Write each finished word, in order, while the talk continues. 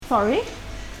sorry.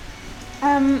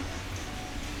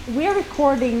 We are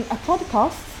recording a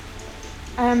podcast.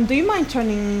 Do you mind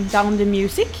turning down the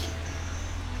music?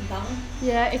 Down?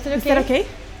 Yeah, is it okay? Is that okay?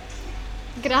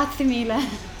 Grazie mille.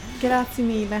 Grazie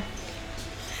mille.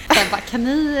 Bara, kan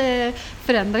ni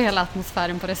förändra hela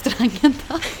atmosfären på restaurangen,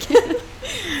 tack?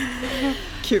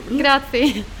 Kul.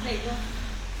 Grazie.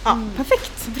 Ja,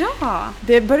 perfekt. Bra.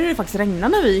 Det började faktiskt regna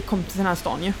när vi kom till den här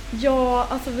stan ju. Ja,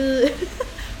 alltså vi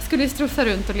skulle ju strosa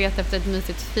runt och leta efter ett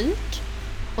mysigt fik.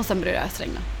 Och sen började det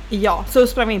regna. Ja, så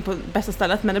sprang vi in på bästa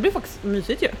stället, men det blev faktiskt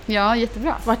mysigt ju. Ja,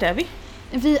 jättebra. Vart är vi?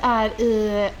 Vi är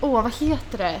i, vad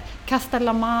heter det?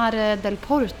 Castellamare del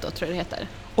Porto tror jag det heter.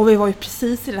 Och vi var ju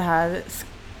precis i det här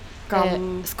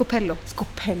Scopello.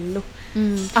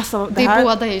 Alltså, det här...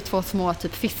 båda är ju två små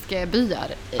typ fiskebyar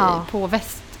på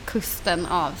västkusten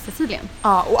av Sicilien.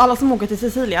 Ja, och alla som åker till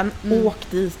Sicilien,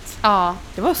 åk dit. Ja.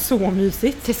 Det var så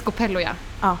mysigt. Till Scopello, ja.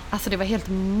 Alltså det var helt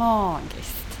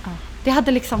magiskt. Ja. Det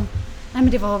hade liksom, nej men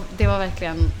det var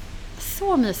verkligen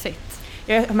så mysigt.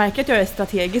 Jag märker att jag är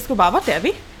strategisk och bara, vart är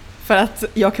vi? För att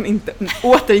jag kan inte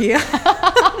återge.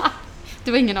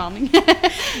 Det var ingen aning.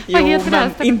 Jo,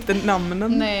 men inte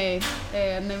namnen. Nej,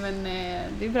 men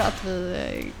det är bra att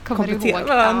vi kommer ihåg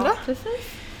varandra. Ja, precis.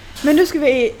 Men nu ska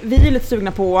vi är lite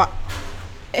sugna på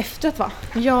efterrätt, va?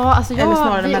 Ja, alltså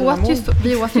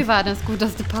vi åt ju världens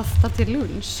godaste pasta till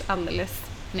lunch alldeles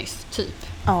nyss, typ.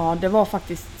 Ja, det var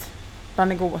faktiskt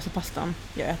bland den godaste pastan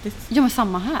jag ätit. Ja, men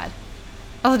samma här.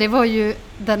 Alltså det var ju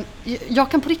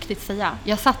jag kan på riktigt säga,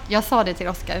 jag sa det till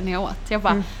Oskar när jag åt. Jag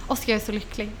bara, Oskar, jag är så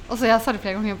lycklig. Och så jag sa det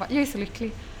flera gånger, jag är så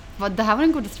lycklig. Det här var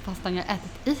den godaste pastan jag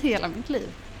ätit i hela mitt liv.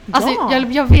 Alltså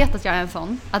jag vet att jag är en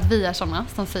sån, att vi är såna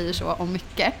som säger så om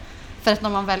mycket. För att när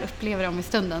man väl upplever dem i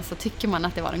stunden så tycker man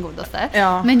att det var den godaste.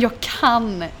 Ja. Men jag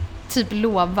kan typ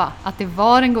lova att det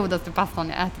var den godaste pastan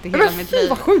jag ätit i hela mitt liv.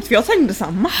 Vad sjukt, för jag tänkte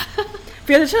samma.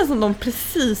 För det känns som de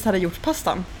precis hade gjort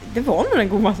pastan. Det var nog den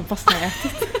godaste pastan jag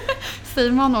ätit.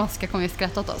 Simon och Oskar kommer ju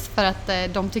skratta åt oss för att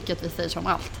de tycker att vi säger som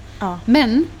allt. Ja.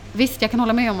 Men visst, jag kan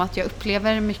hålla med om att jag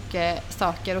upplever mycket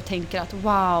saker och tänker att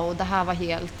wow, det här var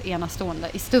helt enastående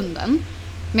i stunden.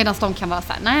 Medan de kan vara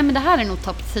så här, nej men det här är nog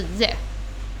topp 10.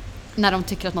 När de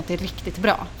tycker att något är riktigt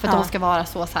bra. För att de ska vara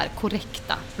så här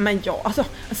korrekta. Men ja, alltså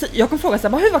jag kan fråga så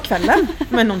här, hur var kvällen?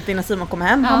 Men någonting när Simon kom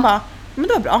hem, han bara, men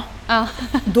det var bra. Ja.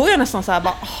 Då är jag nästan så här,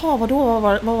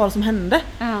 vad var det som hände?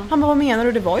 Ja. Han bara, vad menar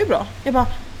du? Det var ju bra. Jag bara,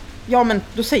 ja men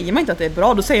då säger man inte att det är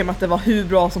bra, då säger man att det var hur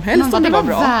bra som helst om det var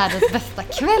bra. Det var världens bästa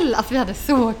kväll, alltså vi hade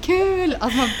så kul.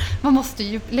 Alltså man måste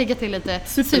ju lägga till lite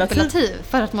superlativ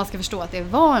för att man ska förstå att det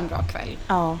var en bra kväll.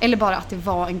 Ja. Eller bara att det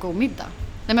var en god middag.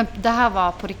 Nej men det här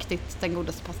var på riktigt den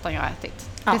godaste pastan jag har ätit.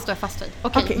 Det står jag fast vid.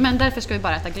 Okej, men därför ska vi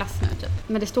bara äta glass nu typ.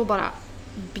 Men det står bara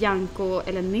Bianco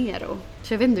eller Nero.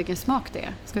 Så jag vet inte vilken smak det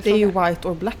är. Det är ju white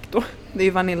or black då. Det är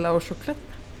ju vanilla och choklad.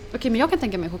 Okej, men jag kan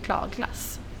tänka mig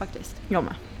chokladglass faktiskt. Jag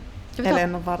med. Eller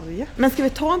en av varje. Men ska vi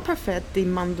ta en parfait di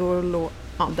mandorlo?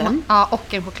 Ja, den. Ja,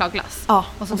 och en chokladglass. Ja,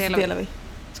 och så delar vi.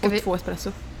 Ska vi 2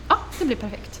 espresso. Ja, det blir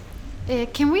perfekt.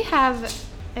 Can we have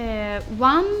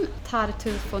one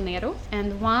tartufo nero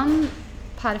and one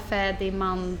parfait di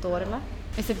mandorla?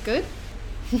 Is it good?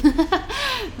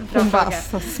 Bra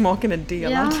fråga. Smaken är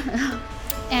delad.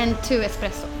 Ja. And 2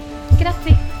 espresso.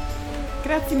 Grazie.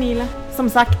 Grazie mille. Som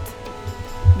sagt,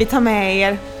 vi tar med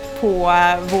er på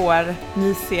vår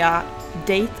mysiga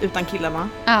date utan killarna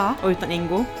och utan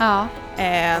Ingo. Ja.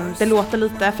 Det låter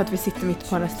lite för att vi sitter mitt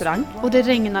på en restaurang. Och det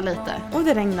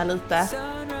regnar lite.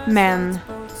 Men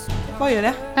vad gör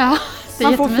det? Ja, det är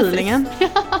man får feelingen.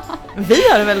 Vi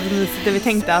har det väldigt mysigt, det vi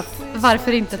tänkte att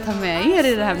varför inte ta med er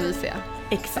i det här mysiga?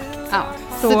 Exakt. Ja.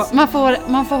 Så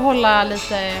man får hålla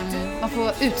lite, man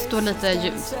får utstå lite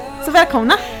ljud. Så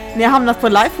välkomna. Ni har hamnat på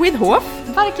Life with Hof.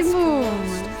 Varken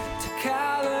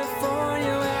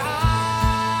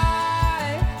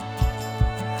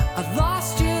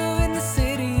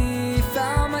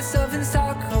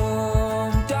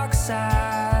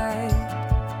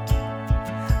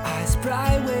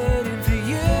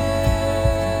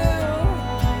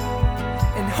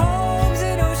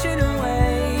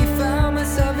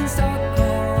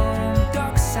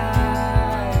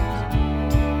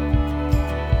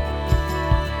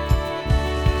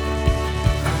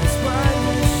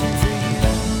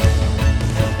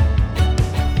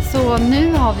Så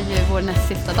nu har vi ju vår näst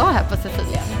sista dag här på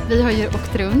Sicilien. Vi har ju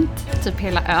åkt runt typ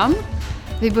hela ön.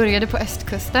 Vi började på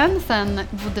östkusten, sen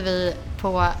bodde vi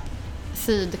på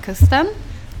sydkusten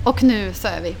och nu så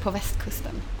är vi på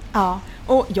västkusten. Ja,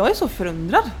 och jag är så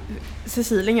förundrad.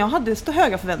 Sicilien, jag hade så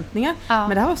höga förväntningar, men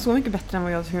det här var så mycket bättre än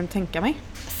vad jag kunde tänka mig.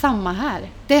 Samma här.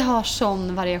 Det har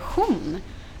sån variation.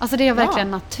 Alltså det är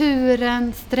verkligen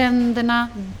naturen, stränderna,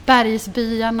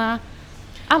 bergsbyarna,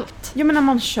 allt. Ja, men när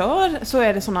man kör så är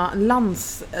det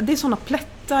det är såna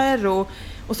plättar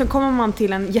och sen kommer man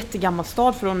till en jättegammal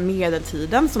stad från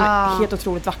medeltiden som är helt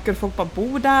otroligt vacker. Folk bara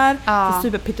bor där, det är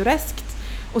superpittoreskt.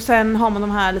 Och sen har man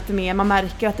de här lite mer, man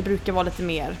märker att det brukar vara lite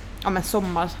mer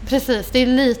sommar. Precis, det är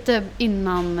lite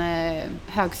innan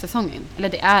högsäsongen. Eller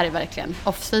det är verkligen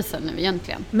off-season nu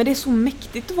egentligen. Men det är så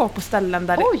mäktigt att vara på ställen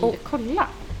där Oj, kolla!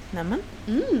 Nämen,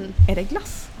 är det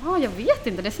glass? Ja, jag vet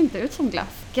inte, det ser inte ut som glass.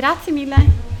 Grazie mille!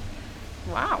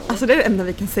 Wow! Alltså det är det enda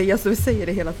vi kan säga, så vi säger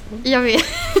det hela tiden. Jag vet.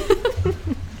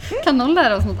 Kan någon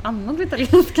lära oss något annat på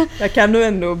italienska? Jag kan nog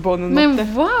ändå bonen.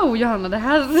 Men wow, Johanna, det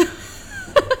här...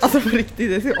 Alltså på riktigt,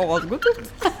 det ser asgott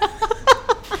ut.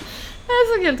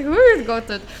 Det såg helt sjukt gott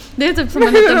ut. Det är typ som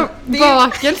en liten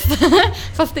bakelse.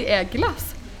 Fast det är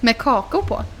glass. Med kakao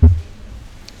på.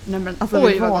 Nej, men, alltså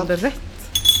vi valde rätt.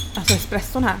 Alltså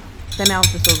espresson här, den är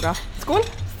alltid så bra. Skål!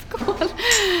 Skål!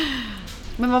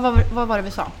 Men vad var det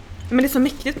vi sa? Men det är så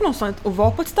mäktigt på något sätt att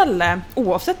vara på ett ställe,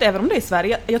 oavsett, även om det är i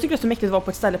Sverige. Jag tycker det är så mäktigt att vara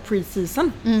på ett ställe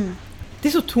pre-season. Det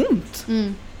är så tomt.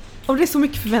 Och det är så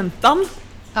mycket förväntan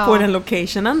på den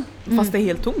locationen, fast det är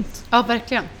helt tomt. Ja,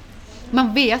 verkligen.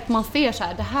 Man ser så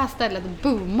här, det här stället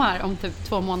boomar om typ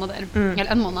 2 månader,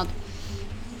 eller 1 månad.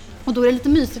 Och då är det lite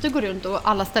mysigt att gå runt och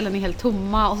alla ställen är helt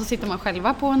tomma och så sitter man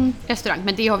själva på en restaurang.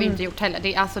 Men det har vi inte gjort heller.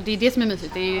 Det är det som är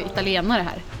mysigt, det är ju italienare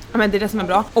här. Ja, men det är det som är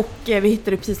bra. Och vi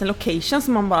hittade precis en location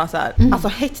som man bara så här, alltså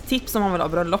hett tips om man vill ha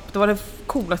bröllop. Det var det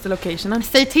coolaste locationen.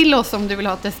 Säg till oss om du vill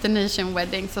ha ett destination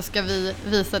wedding så ska vi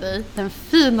visa dig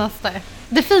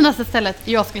det finaste stället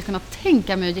jag skulle kunna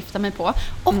tänka mig att gifta mig på.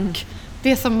 Och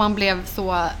det som man blev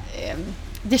så...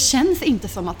 det känns inte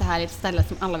som att det här är ett ställe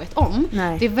som alla vet om.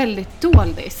 Nej. Det är väldigt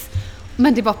doldis.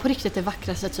 Men det var på riktigt det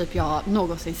vackraste typ jag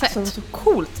någonsin sett. Så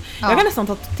coolt. Jag kan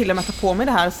nästan till och med ta på mig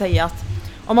det här och säga att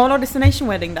om man vill ha destination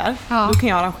wedding där, då kan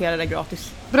jag arrangera det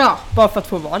gratis. Bra. Bara för att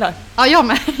få vara där. Ja, jag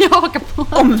med. Jag hakar på.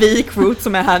 Om vi crew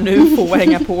som är här nu får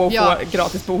hänga på och få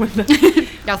gratis boende.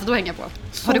 Ja, så då hänger jag på.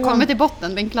 Har du kommit till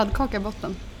botten? Det är en kladdkaka i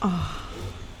botten.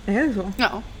 Är det så?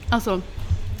 Ja, alltså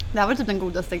det här var typ den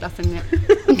godaste glassen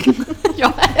jag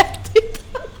har ätit.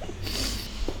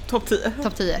 Topp 10.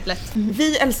 Topp 10, lätt.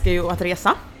 Vi älskar ju att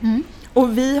resa.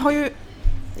 Och vi har ju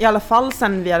i alla fall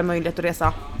sen vi hade möjlighet att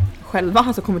resa själva,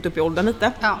 alltså kommit upp i åldern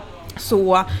lite.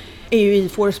 Så är ju vi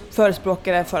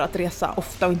förespråkare för att resa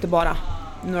ofta och inte bara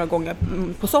några gånger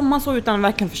på sommaren så, utan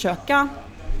verkligen försöka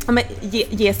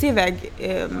ge sig iväg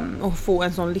och få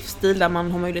en sån livsstil där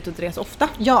man har möjlighet att resa ofta.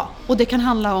 Ja, och det kan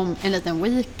handla om en liten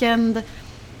weekend,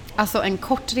 alltså en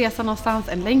kort resa någonstans,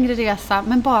 en längre resa,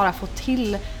 men bara få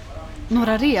till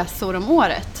några resor om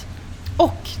året.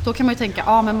 Och då kan man ju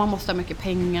tänka, men man måste ha mycket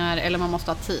pengar eller man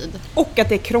måste ha tid. Och att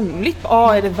det är krångligt.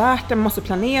 Är det värt det? Man måste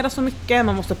planera så mycket,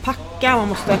 man måste packa, man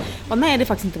måste... nej, det är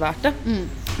faktiskt inte värt det.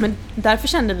 Men därför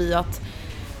kände vi att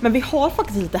men vi har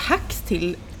faktiskt lite hacks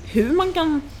till hur man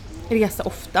kan resa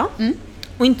ofta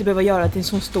och inte behöva göra det till en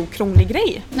sån stor krånglig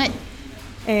grej. Nej.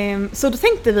 Så då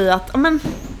tänkte vi att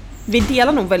vi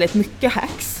delar nog väldigt mycket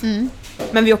hacks.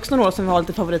 Men vi har också några som vi har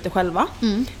lite favoriter själva.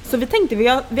 Så vi tänkte vi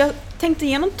har tänkt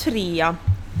igenom 3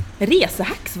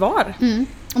 rese-hacks var.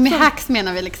 Och med hacks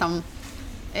menar vi liksom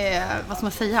vad ska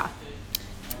man säga?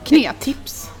 Knep.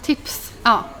 Tips.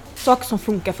 Ja. Saker som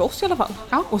funkar för oss i alla fall.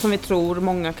 Ja. Och som vi tror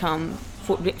många kan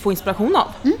få inspiration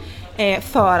av.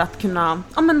 För att kunna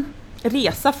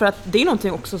resa. För att det är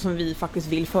någonting också som vi faktiskt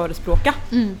vill förespråka.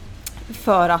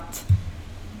 För att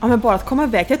bara att komma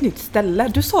iväg till ett nytt ställe.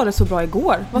 Du sa det så bra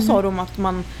igår. Vad sa du om att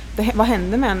vad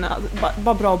händer med en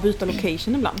bara bra att byta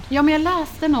location ibland? Ja, men jag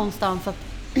läste någonstans att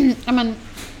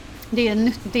det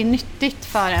är nyttigt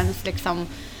för ens liksom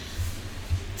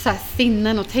så här,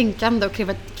 sinnen och tänkande och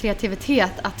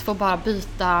kreativitet att få bara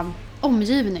byta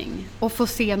omgivning och få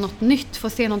se något nytt, få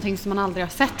se någonting som man aldrig har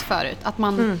sett förut. Att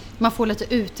man får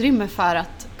lite utrymme för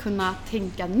att kunna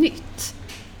tänka nytt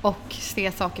och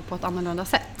se saker på ett annorlunda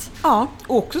sätt. Ja,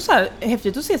 och också så här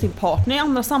häftigt att se sin partner i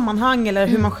andra sammanhang eller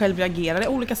hur man själv reagerar i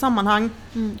olika sammanhang.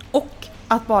 Och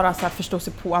att bara så här förstå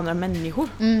sig på andra människor.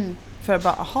 För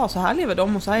bara, så här lever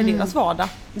de och så här är deras vardag.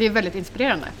 Det är väldigt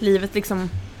inspirerande. Livet liksom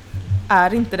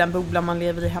är inte den bubbla man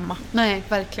lever i hemma. Nej,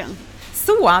 verkligen.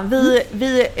 Så,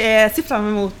 vi ser fram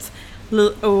emot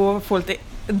att få lite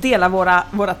dela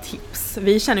våra tips.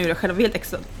 Vi känner ju det själva, vi är helt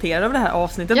exalterade av det här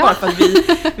avsnittet bara för att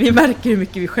vi märker hur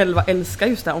mycket vi själva älskar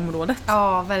just det här området.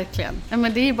 Ja, verkligen. Ja,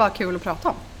 men det är bara kul att prata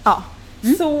om. Ja.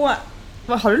 Så,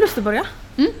 har du lust att börja?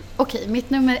 Okej, mitt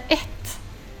nummer 1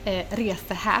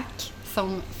 rese-hack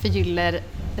som förgyller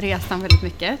resan väldigt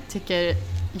mycket, tycker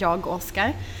jag och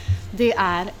Oskar. Det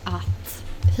är att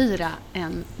hyra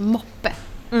en moppe.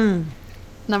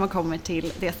 När man kommer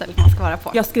till det stället man ska vara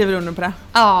på. Jag skriver under på det.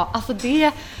 Ja, alltså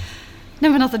det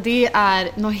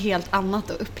är något helt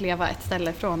annat att uppleva ett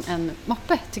ställe från en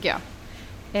moppe, tycker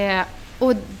jag.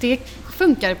 Och det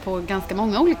funkar på ganska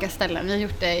många olika ställen. Vi har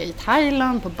gjort det i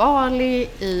Thailand, på Bali,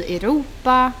 i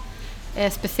Europa.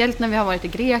 Speciellt när vi har varit i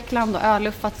Grekland och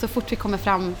öluffat. Så fort vi kommer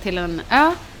fram till en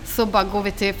ö så bara går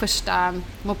vi till första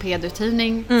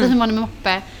mopeduthyrning. Så hyr man en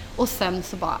moppe och sen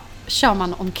så bara kör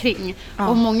man omkring.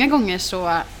 Och många gånger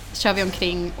så kör vi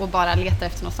omkring och bara letar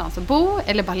efter någonstans att bo.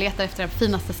 Eller bara letar efter den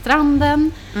finaste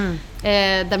stranden.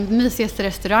 Den mysigaste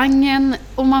restaurangen.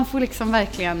 Och man får liksom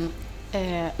verkligen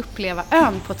uppleva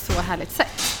ön på ett så härligt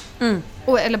sätt.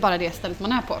 Eller bara det stället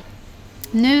man är på.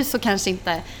 Nu så kanske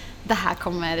inte det här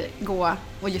kommer gå,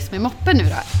 och just med moppen nu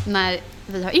då, när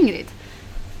vi har Ingrid.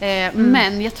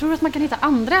 Men jag tror att man kan hitta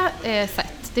andra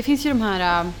sätt. Det finns ju de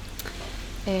här,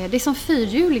 det är som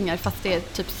fyrhjulingar fast det är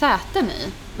typ säten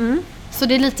i. Så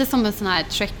det är lite som en sån här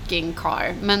trekking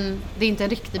car, men det är inte en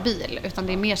riktig bil utan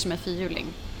det är mer som en fyrhjuling.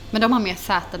 Men de har mer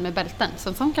säten med bälten,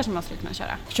 så sån kanske man skulle kunna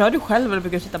köra. Kör du själv eller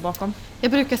brukar du sitta bakom?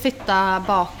 Jag brukar sitta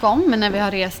bakom, men när vi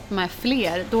har rest med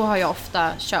fler, då har jag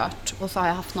ofta kört och så har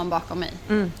jag haft någon bakom mig.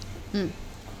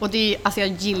 Och det är, alltså jag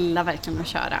gillar verkligen att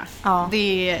köra. Ja.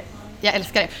 Jag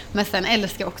älskar det. Men sen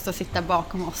älskar jag också att sitta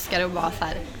bakom Oskar och bara så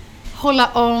här hålla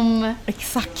om,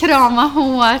 krama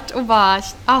hårt och bara,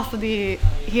 alltså det är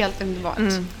helt underbart.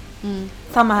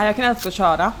 Samma här, jag kan älska att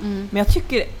köra. Men jag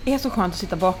tycker det är så skönt att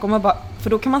sitta bakom och bara, för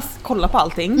då kan man kolla på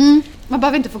allting. Man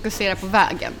behöver inte fokusera på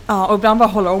vägen. Ja, och ibland bara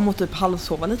hålla om och typ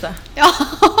halvsova lite. Ja,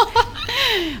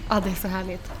 det är så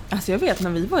härligt. Alltså jag vet när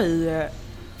vi var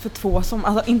för 2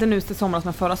 alltså inte nu till somras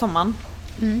men förra sommaren.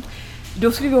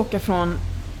 Då skulle vi åka från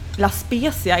La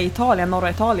Spezia i Italien, norra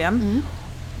Italien,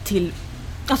 till,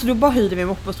 alltså då bara hyrde vi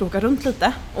moppe och skulle åka runt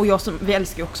lite. Och vi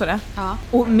älskar ju också det. Ja.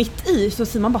 Och mitt i så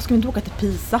säger man bara, ska vi inte åka till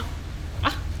Pisa?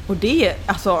 Och det är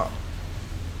alltså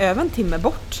över en timme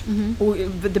bort. Och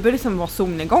det börjar liksom vara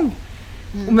solnedgång.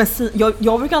 Men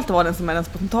jag brukar alltid vara den som är den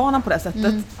spontana på det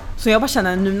sättet. Så jag bara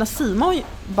känner nu när Simon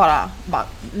bara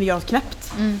gör något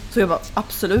knäppt. Så jag bara,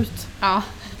 absolut. Ja.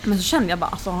 Men så kände jag bara,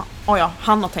 alltså,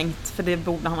 han har tänkt, för det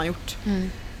borde han ha gjort.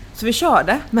 Så vi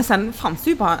körde, men sen fanns det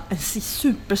ju bara en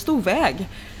superstor väg.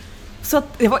 Så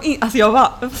att jag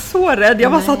var så rädd.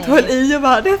 Jag bara satt och höll i och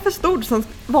bara, det är för stort. Sen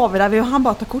var vi där, han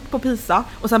bara ta kort på Pisa.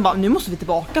 Och sen bara, nu måste vi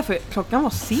tillbaka för klockan var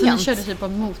sent. Så ni körde typ på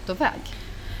motorväg?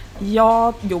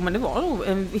 Ja, men det var nog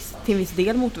till en viss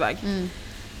del motorväg.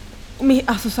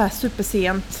 Alltså så här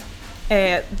supersent.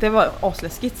 Det var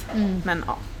asläskigt. Men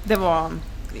ja, det var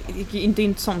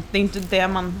inte sånt. Det är inte det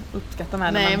man uppskattar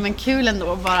med det. Nej, men kul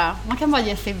ändå bara. Man kan bara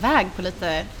ge sig iväg på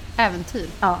lite äventyr.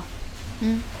 Ja.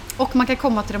 Och man kan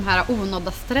komma till de här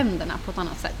onådda stränderna på ett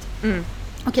annat sätt.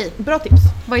 Okej, bra tips.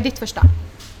 Vad är ditt första?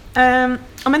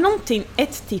 Men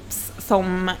ett tips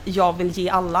som jag vill ge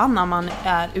alla när man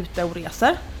är ute och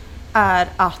reser är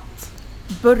att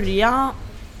börja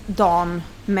dagen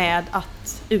med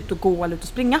att ut och gå eller ut och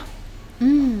springa.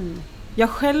 Jag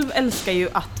själv älskar ju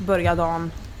att börja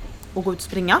dagen och gå ut och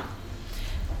springa.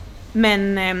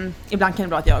 Men ibland kan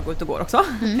det vara att jag går ut och går också.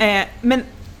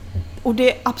 Och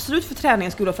det är absolut för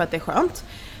träningens skull och för att det är skönt.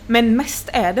 Men mest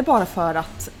är det bara för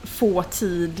att få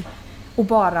tid och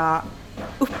bara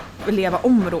uppleva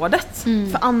området.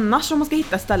 För annars om man ska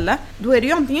hitta ett ställe, då är det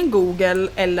ju antingen Google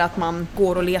eller att man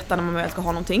går och letar när man väl ska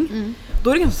ha någonting. Då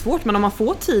är det ganska svårt, men om man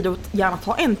får tid och gärna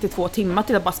ta 1 till 2 timmar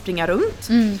till att bara springa runt,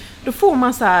 då får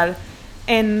man så här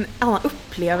en annan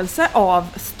upplevelse av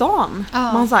stan.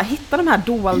 Man så här hittar de här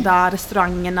dolda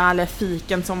restaurangerna eller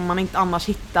fiken som man inte annars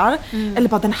hittar. Eller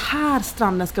bara den här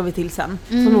stranden ska vi till sen,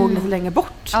 som låg lite längre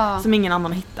bort, som ingen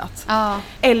annan har hittat.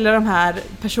 Eller de här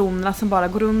personerna som bara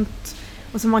går runt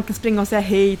och som man kan springa och säga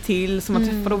hej till, som man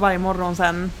träffar då varje morgon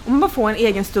sen. Och man bara får en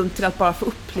egen stund till att bara få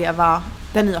uppleva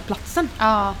den nya platsen.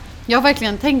 Jag har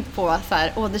verkligen tänkt på så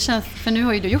här, det känns, för nu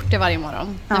har ju du gjort det varje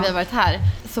morgon när vi har varit här.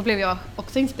 Så blev jag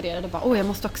också inspirerad och bara, jag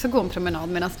måste också gå en promenad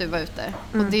medan du var ute.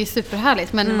 Och det är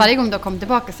superhärligt, men varje gång du har kommit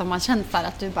tillbaka så har man känt så här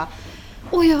att du bara,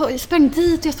 jag sprang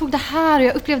dit och jag såg det här och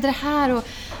jag upplevde det här. Och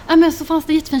men så fanns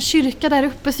det jättefin kyrka där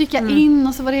uppe, så gick jag in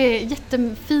och så var det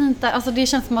jättefint där. Alltså det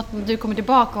känns som att du kommer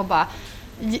tillbaka och bara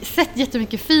sett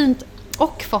jättemycket fint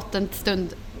och fått en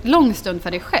lång stund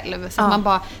för dig själv. Så att man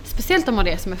bara, speciellt om man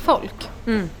reser med folk,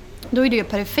 då är det ju ett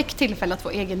perfekt tillfälle att få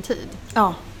egen tid.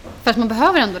 Ja. För att man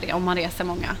behöver ändå det om man reser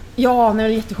många. Ja, det är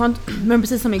jätteskönt. Men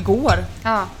precis som igår,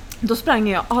 då sprang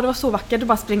jag. Det var så vackert att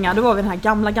bara springa. Då var vi i den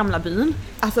här gamla byn.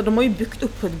 Alltså de har ju byggt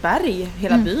upp på ett berg,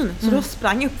 hela byn. Så då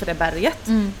sprang jag upp för det berget.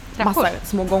 Massa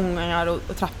små gångar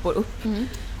och trappor upp.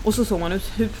 Och så såg man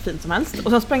ut hur fint som helst.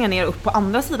 Och sen sprang jag ner upp på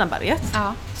andra sidan berget.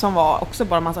 Ja. Som var också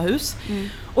bara massa hus.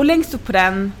 Och längst upp på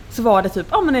den så var det typ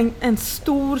en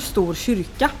stor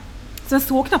kyrka. Så jag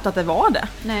såg knappt att det var det.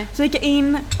 Nej. Så gick jag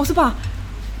in och så bara,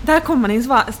 där kommer man in, så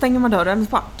bara stänger man dörren och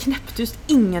så bara knäpptyst,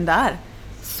 ingen där.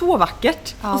 Så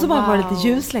vackert. Och så bara var det lite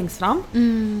ljus längst fram.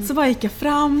 Så bara gick jag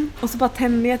fram och så bara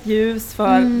tände jag ett ljus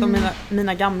för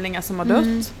mina gamlingar som har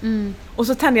dött. Och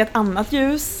så tände jag ett annat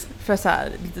ljus för så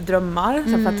här, lite drömmar,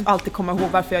 så för att alltid komma ihåg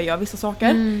varför jag gör vissa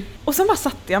saker. Och sen bara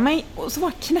satte jag mig och så var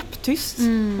det knäpptyst.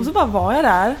 Och så bara var jag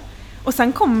där. Och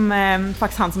sen kom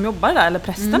faktiskt han som jobbade där, eller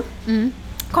prästen.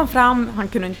 Kom fram,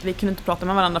 vi kunde inte prata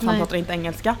med varandra för han pratade inte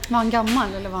engelska. Var han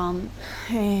gammal eller var han?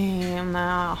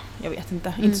 Nej, jag vet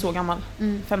inte. Inte så gammal.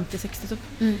 50-60 typ.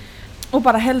 Och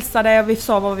bara hälsade och vi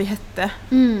sa vad vi hette.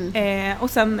 Och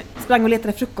sen sprang och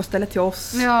letade frukostställe till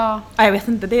oss. Ja. Jag vet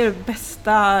inte, det är det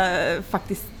bästa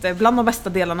faktiskt, bland de bästa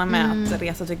delarna med att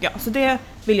resa tycker jag. Så det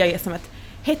vill jag ge som ett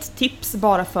hett tips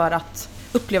bara för att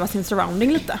uppleva sin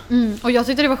surrounding lite. Och jag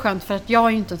tyckte det var skönt för att jag är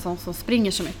ju inte en sån som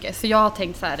springer så mycket. Så jag har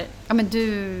tänkt så här, ja men du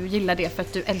gillar det för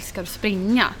att du älskar att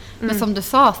springa. Men som du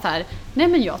sa så här, nej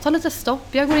men jag tar lite stopp,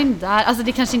 jag går in där. Alltså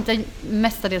det kanske inte är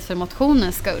mestadels för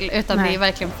motionens skull, utan det är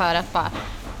verkligen för att bara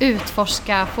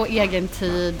utforska, få egen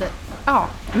tid. Ja.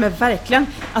 Men verkligen,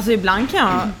 alltså ibland kan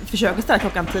jag försöka ställa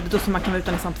klockan tidigt och så man kan vara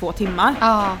ute nästan 2 timmar.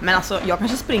 Men alltså jag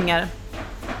kanske springer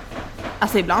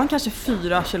ibland kanske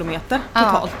 4 kilometer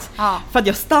totalt. För att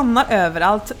jag stannar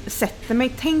överallt, sätter mig,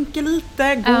 tänker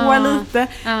lite, går lite,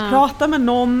 pratar med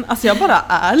någon. Alltså jag bara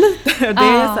är lite. Det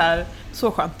är så här,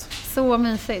 så skönt. Så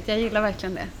mysigt, jag gillar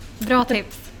verkligen det. Bra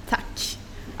tips. Tack.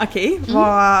 Okej,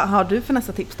 vad har du för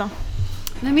nästa tips då?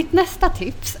 Men mitt nästa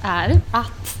tips är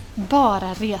att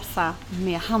bara resa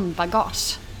med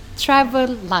handbagage.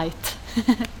 Travel light.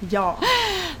 Ja.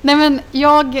 Nej men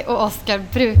jag och Oskar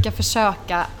brukar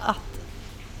försöka att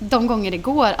de gånger det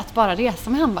går att bara resa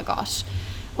med handbagage.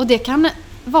 Och det kan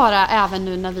vara även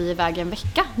nu när vi är iväg en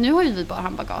vecka. Nu har ju vi bara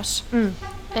handbagage.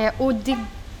 Och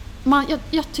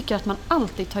jag tycker att man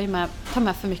alltid tar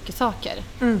med för mycket saker.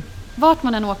 Vart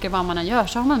man än åker, vad man än gör,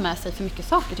 så har man med sig för mycket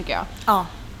saker tycker jag.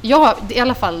 I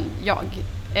alla fall jag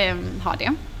har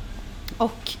det.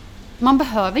 Och man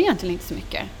behöver egentligen inte så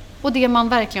mycket. Och det man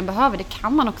verkligen behöver, det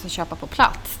kan man också köpa på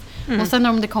plats. Och sen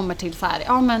om det kommer till så här,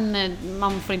 ja men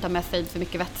man får inte ha med sig för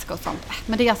mycket vätska och sånt.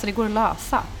 Men det går att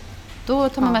lösa. Då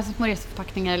tar man med sig små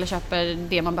reseförpackningar eller köper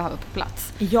det man behöver på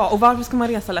plats. Ja, och varför ska man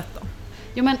resa lätt då?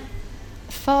 Jo men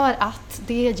för att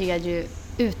det ger ju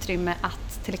utrymme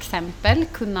att till exempel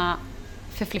kunna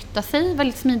förflytta sig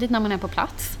väldigt smidigt när man är på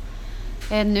plats.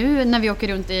 Nu när vi åker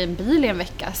runt i en bil i en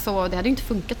vecka, så det hade inte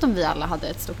funkat om vi alla hade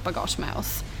ett stort bagage med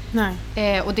oss.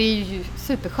 Nej. Och det är ju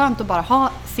superskönt att bara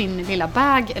ha sin lilla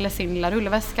bag eller sin lilla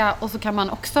rullväska. Och så kan man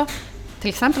också, till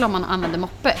exempel om man använder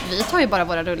moppe, vi tar ju bara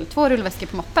våra 2 rullväskor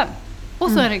på moppen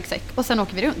och så en ryggsäck och sen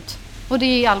åker vi runt. Och det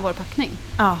är all vår packning.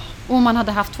 Och om man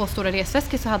hade haft 2 stora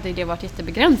resväskor så hade det varit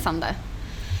jättebegränsande.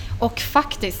 Och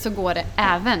faktiskt så går det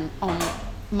även om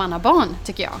man har barn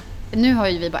tycker jag. Nu har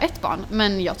ju vi bara ett barn,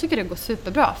 men jag tycker det går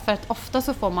superbra. För att ofta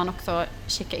så får man också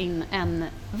checka in en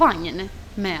vagn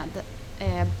med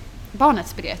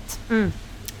barnets biljett.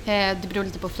 Det beror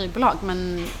lite på flygbolag,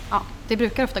 men ja, det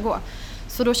brukar ofta gå.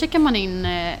 Så då checkar man in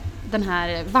den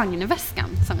här vagnväskan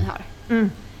som vi har.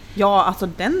 Ja, alltså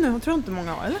den tror jag inte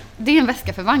många har, eller? Det är en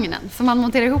väska för vagnen. Så man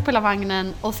monterar ihop hela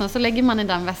vagnen och sen så lägger man i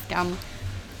den väskan.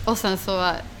 Och sen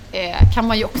så kan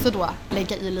man ju också då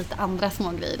lägga i lite andra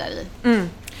små grejer där i.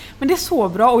 Men det är så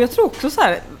bra, och jag tror också så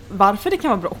här, varför det kan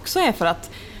vara bra också är för att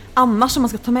annars om man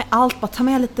ska ta med allt, bara ta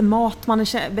med lite mat man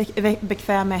är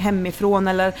bekväm med hemifrån,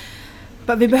 eller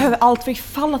vi behöver allt för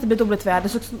ifall att det blir dåligt väder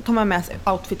så tar man med sig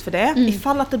outfit för det,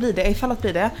 ifall att det blir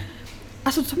det,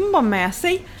 alltså tar man bara med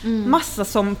sig massa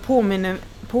som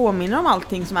påminner om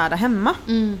allting som är där hemma.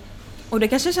 Och det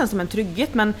kanske känns som en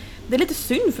trygghet, men det är lite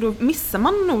synd för då missar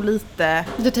man nog lite.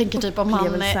 Du tänker typ om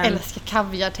man älskar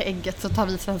kaviar till ägget så tar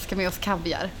vi svenskar med oss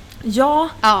kaviar. Ja.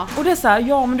 Och det är så här,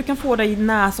 ja men du kan få det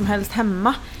när som helst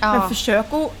hemma. Men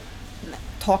försök att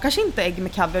ta kanske inte ägg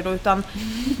med kaviar då, utan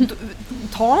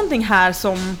ta någonting här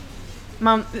som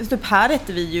typ här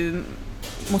äter vi ju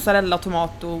mozzarella,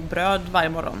 tomat och bröd varje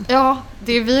morgon. Ja,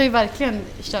 vi har ju verkligen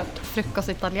kört frukost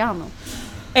italiano.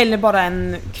 Eller bara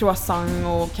en croissant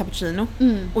och cappuccino.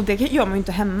 Och det gör man ju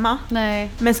inte hemma. Nej.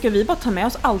 Men ska vi bara ta med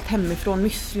oss allt hemifrån,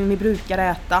 müsli vi brukar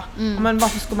äta. Men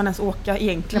varför ska man ens åka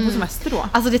egentligen på semester då?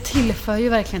 Alltså det tillför ju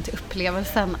verkligen till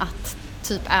upplevelsen att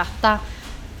typ äta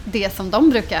det som de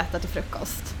brukar äta till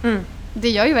frukost. Det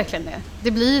gör ju verkligen det.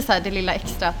 Det blir ju så här det lilla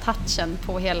extra touchen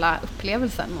på hela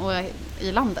upplevelsen. Och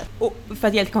i landet. Och för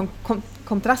att ge lite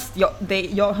kontrast,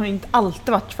 jag har inte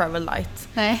alltid varit travel light.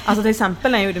 Nej. Alltså till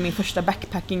exempel när jag gjorde min första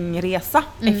backpackingresa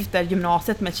efter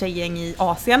gymnasiet med ett tjejgäng i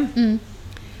Asien.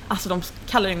 Alltså de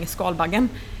kallar det ju skalbaggen.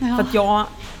 Ja. För att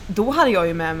då hade jag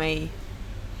ju med mig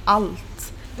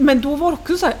allt. Men då var det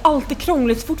också så här, allt är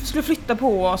krångligt så fort vi skulle flytta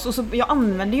på oss. Och så, jag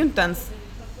använde ju inte ens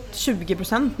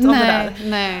 20% av det där.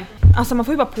 Nej. Alltså man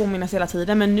får ju bara påminna sig hela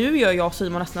tiden. Men nu gör jag och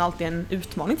Simon nästan alltid en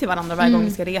utmaning till varandra varje gång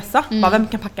vi ska resa. Bara vem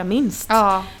kan packa minst?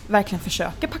 Ja. Verkligen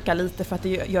försöka packa lite för att det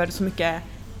gör det så mycket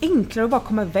enklare att bara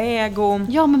komma iväg.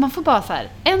 Ja, men man får bara så här,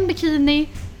 en bikini,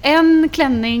 en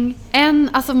klänning,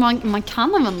 alltså man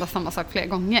kan använda samma sak flera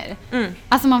gånger.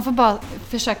 Alltså man får bara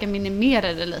försöka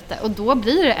minimera det lite och då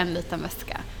blir det en liten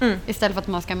väska. Istället för att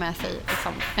man ska med sig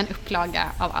liksom en upplaga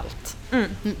av allt.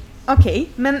 Okej,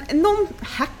 men någon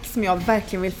hack som jag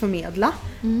verkligen vill förmedla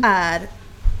är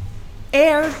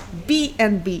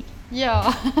Airbnb.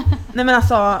 Ja. Nej men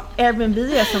alltså Airbnb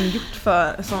är som gjort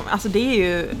alltså det är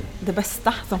ju det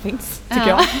bästa som finns, tycker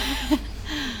jag.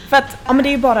 För att men det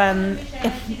är ju bara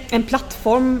en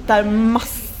plattform där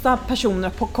massa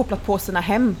personer har kopplat på sina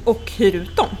hem och hyr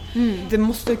ut dem. Det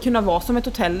måste kunna vara som ett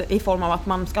hotell i form av att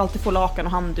man ska alltid få lakan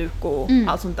och handduk och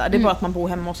allt sånt där. Det är bara att man bor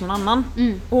hemma hos någon annan.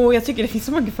 Och jag tycker det finns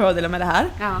så mycket fördelar med det här.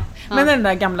 Men den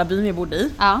där gamla byn vi bodde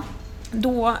i,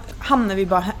 då hamnade vi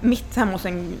bara mitt hemma hos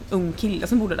en ung kille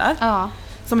som bodde där.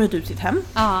 Som hyrt ut sitt hem.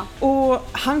 Och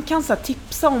han kan så här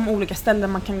tipsa om olika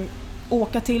ställen man kan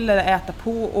åka till eller äta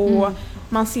på och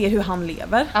man ser hur han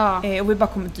lever och vi bara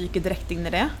kommer dyka direkt in i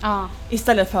det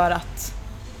istället för att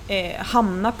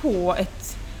hamna på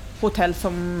ett hotell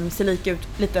som ser lika ut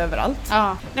lite överallt.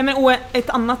 Nej, men, och ett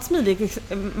annat smidigt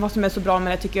vad som är så bra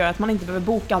med det tycker jag är att man inte behöver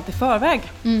boka allt i förväg.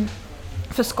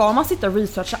 För ska man sitta och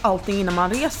researcha allting innan man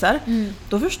reser,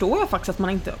 då förstår jag faktiskt att man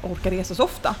inte orkar resa så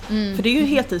ofta. För det är ju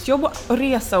heltidsjobb att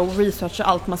resa och researcha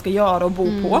allt man ska göra och bo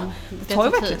på. Det tar ju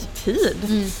verkligen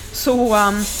tid. Så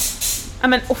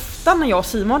men ofta när jag och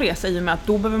Simon reser, i och med att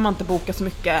då behöver man inte boka så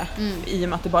mycket i och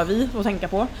med att det bara är vi att tänka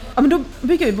på. Men då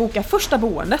brukar vi boka första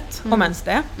boendet, om ens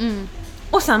det.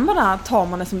 Och sen bara tar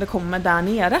man det som det kommer där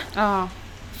nere.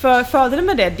 För fördelen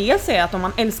med det dels är att om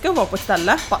man älskar att vara på ett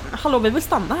ställe, bara, hallå vi vill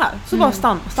stanna här, så bara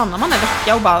stannar man en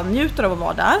vecka och bara njuter av att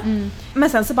vara där. Men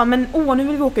sen så bara, men nu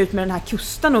vill vi åka ut med den här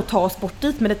kusten och ta oss bort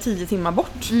dit med det 10 timmar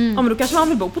bort. Men då kanske man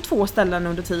vill bo på 2 ställen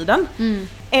under tiden.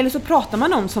 Eller så pratar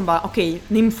man om som bara, okej,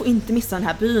 ni får inte missa den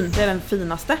här byn, det är den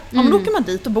finaste. Men då åker man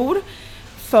dit och bor.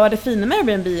 För det fina med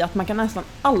Airbnb är att man kan nästan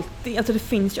alltid, alltså det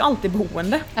finns ju alltid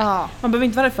boende. Man behöver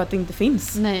inte vara rädd för att det inte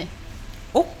finns. Nej.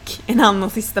 Och en annan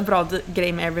sista bra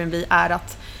grej med Airbnb är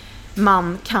att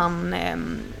man kan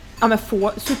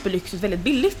få superlyxigt väldigt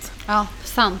billigt. Ja,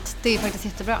 sant. Det är faktiskt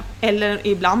jättebra. Eller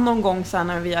ibland någon gång sen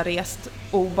när vi har rest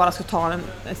och bara ska ta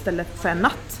ett ställe för en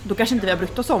natt. Då kanske inte vi har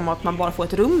brytt oss om att man bara får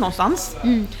ett rum någonstans.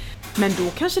 Men då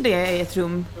kanske det är ett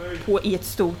rum i ett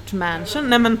stort mansion.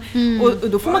 Nej, men, och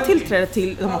då får man tillträde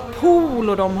till, de har pool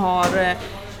och de har...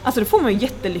 Alltså det får man ju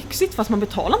jättelyxigt fast man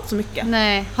betalar inte så mycket.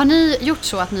 Nej. Har ni gjort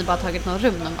så att ni bara tagit någon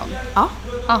rum någon gång? Ja.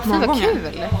 Det var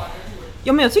kul.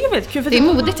 Ja, men jag tycker det är väldigt kul. För det är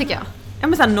modigt tycker jag. Ja,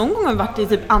 men sen, någon gång har vi varit i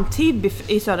typ Antibes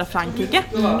i södra Frankrike.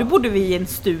 Då bodde vi i en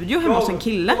studio hemma hos en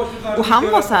kille. Och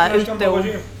han var så här ute och...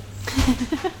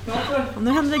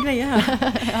 Nu händer det grejer här.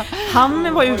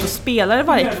 Han var ute och spelade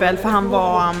varje kväll för han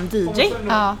var DJ.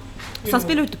 Så han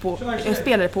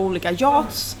spelade på olika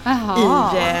yachts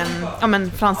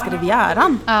i franska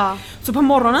rivieran. Så på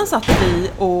morgonen satt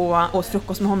vi och åt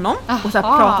frukost med honom. Och så här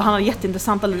pratade, han hade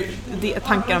jätteintressanta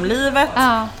tankar om livet.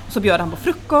 Så bjöd han på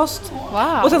frukost.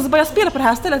 Och sen så började jag spela på det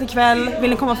här stället ikväll. Vill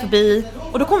ni komma förbi?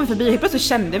 Och då kom vi förbi. Helt plötsligt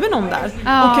kände vi någon där.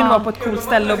 Och kunde vara på ett coolt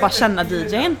ställe och bara känna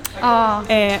DJn.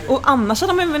 Och annars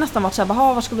hade man nästan varit såhär,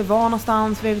 var ska vi vara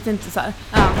någonstans? Vi vet inte så här.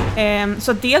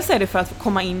 Så dels är det för att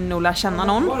komma in och lära känna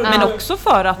någon. Men också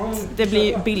för att det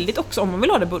blir billigt också om man vill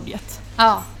ha det budget.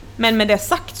 Men med det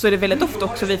sagt så är det väldigt ofta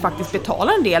också vi faktiskt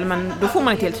betalar en del, men då får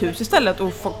man ett helt hus istället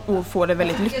och får det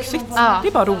väldigt lyxigt. Det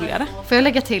är bara roligare. Får jag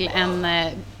lägga till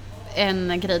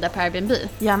en grej där på Airbnb?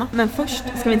 Gärna, men först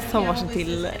ska vi inte ta varsin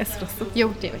till espresso.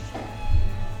 Jo, det gör vi.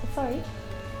 Sorry.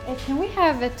 Can we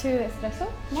have 2 espresso?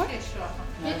 More?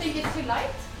 You think it's too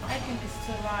light? I think it's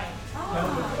too light.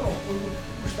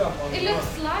 It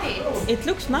looks light. It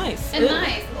looks nice. And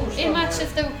nice. It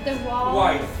matches the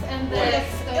walls and the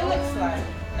stone. It looks like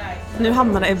nice. Nu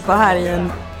hamnar Ebba här i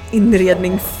en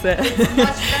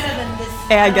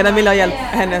ägaren vill ha hjälp,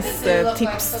 hennes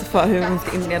tips för hur hon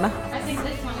ska inreda. I think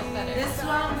this one is better. This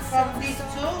one from these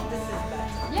two, this is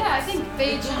better. Yeah, I think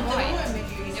beige and white.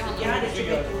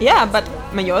 Ja,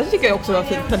 men jag tycker också det var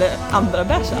fint med det andra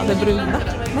beige, det bruna.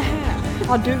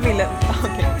 Ja, du ville...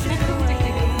 Okej.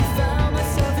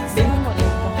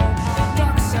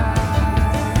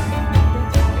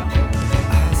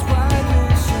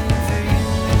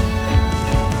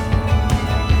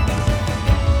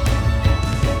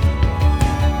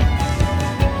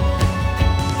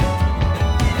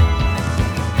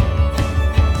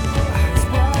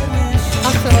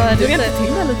 du hjälpte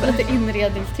till där lite. Lite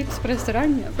inredningstips på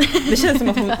restaurangen. Det känns som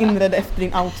att hon inredde efter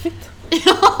din outfit.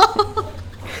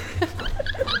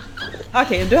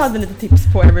 Okej, du hade lite tips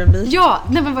på Airbnb. Ja,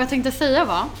 men vad jag tänkte säga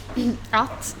var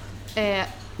att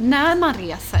när man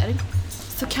reser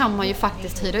så kan man ju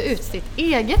faktiskt hyra ut sitt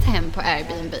eget hem på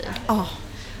Airbnb.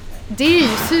 Det är ju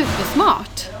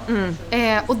supersmart.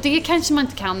 Och det kanske man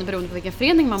inte kan beroende på vilken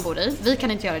förening man bor i. Vi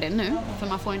kan inte göra det nu, för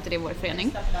man får inte det i vår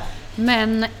förening.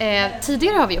 Men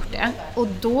tidigare har vi gjort det. Och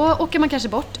då åker man kanske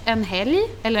bort en helg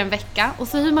eller en vecka och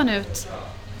så hyr man ut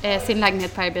sin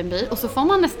lägenhet på Airbnb. Och så får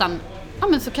man nästan,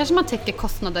 men så kanske man täcker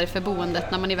kostnader för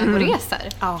boendet när man är iväg och reser.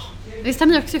 Visst har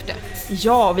ni också gjort det?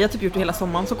 Ja, vi har typ gjort det hela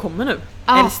sommaren som kommer nu.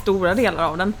 Eller stora delar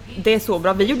av den. Det är så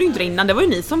bra. Vi gjorde ju inte det innan. Det var ju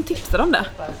ni som tipsade om det.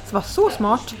 Så det var så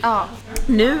smart.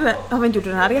 Nu har vi inte gjort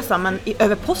den här resan, men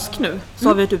över påsk nu så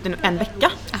har vi gjort ut en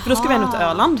vecka. För då ska vi ändå till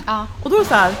Öland. Och då är det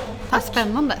så här, tack.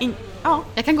 Spännande.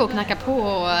 Jag kan gå och knacka på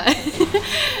och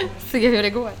se hur det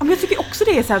går. Men jag tycker också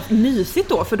det är så här mysigt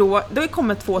då. För då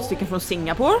kommer 2 stycken från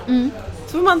Singapore.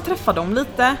 Så får man träffa dem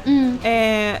lite.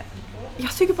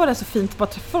 Jag tycker bara det är så fint att bara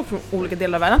träffa folk från olika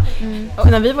delar av världen.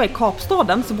 Och när vi var i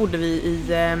Kapstaden så bodde vi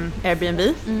i Airbnb.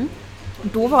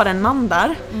 Då var det en man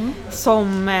där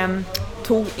som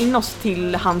tog in oss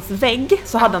till hans vägg.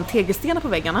 Så hade han tegelstenar på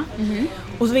väggarna.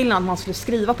 Och så ville han att man skulle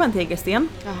skriva på en tegelsten.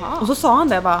 Och så sa han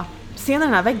det bara, ser ni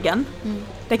den här väggen?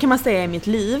 Det kan man säga i mitt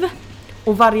liv.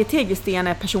 Och varje tegelsten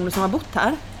är personer som har bott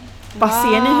här. Bara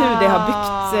ser ni hur det har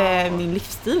byggt min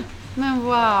livsstil? Men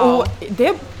wow. Och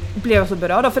det blev jag så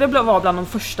berörd av, för det var bland de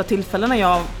första tillfällena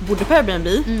jag bodde på Airbnb.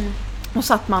 Och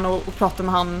satt man och pratade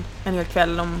med han en hel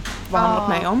kväll om vad han varit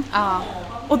med om.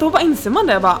 Och då bara inser man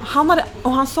det. Bara,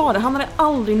 han sa det, han hade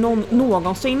aldrig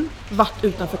någonsin varit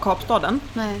utanför Kapstaden.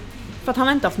 Nej. För att han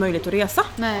har inte haft möjlighet att resa.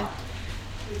 Nej.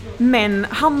 Men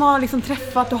han har liksom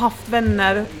träffat och haft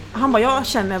vänner. Han bara, jag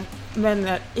känner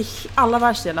vänner i alla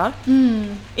världsdelar.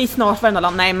 I snart varenda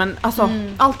land. Nej, men alltså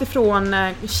allt ifrån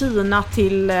Kina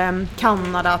till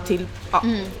Kanada till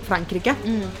Frankrike.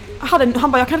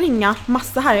 Han bara, jag kan ringa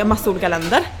massa här i massa olika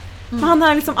länder. Men han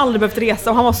har liksom aldrig behövt resa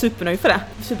och han var supernöjd för det.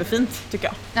 Superfint tycker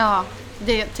jag. Ja,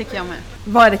 det tycker jag med.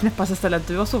 Vad är det knäppaste stället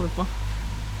du har sovit på?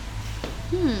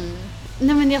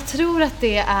 Nej, men jag tror att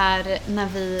det är när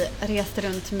vi reste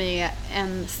runt med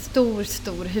en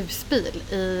stor husbil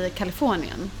i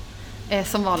Kalifornien.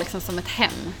 Som var liksom som ett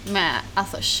hem med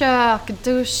alltså kök,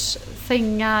 dusch,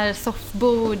 sängar,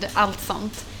 soffbord, allt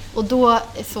sånt. Och då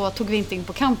så tog vi inte in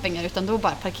på campingar utan då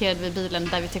bara parkerade vi bilen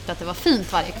där vi tyckte att det var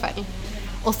fint varje kväll.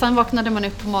 Och sen vaknade man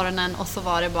upp på morgonen och så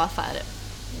var det bara så här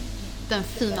den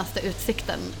finaste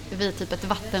utsikten vid typ ett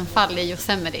vattenfall i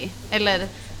Yosemite eller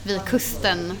vid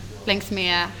kusten längs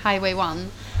med Highway 1.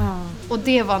 Och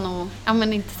det var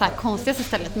nog, inte så här konstigaste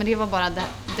stället, men det var bara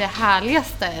det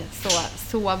härligaste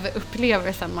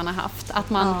sovupplevelsen man har haft. Att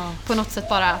man på något sätt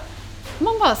bara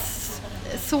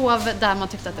sov där man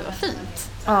tyckte att det var fint.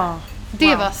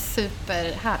 Det var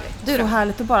superhärligt. Så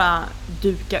härligt att bara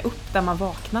duka upp där man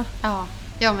vaknar.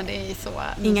 Ja, men det är så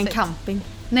ingen mysigt. camping.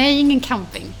 Nej, ingen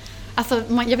camping. Alltså,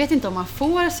 jag vet inte om man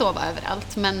får sova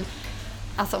överallt, men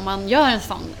alltså, om man gör en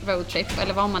sån roadtrip,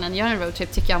 eller vad man än gör en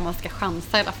roadtrip, tycker jag man ska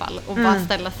chansa i alla fall. Och bara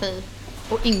ställa sig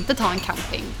och inte ta en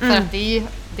camping. För att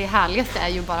det härligaste är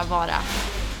ju bara vara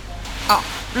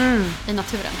i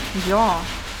naturen. Ja.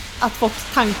 Att få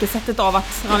tankesättet av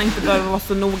att man inte behöver vara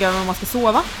så noga när man ska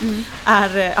sova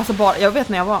är alltså bara, jag vet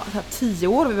när jag var 10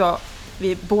 år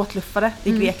vi båtluffade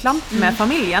i Grekland med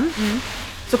familjen.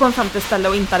 Så kom vi fram till ett ställe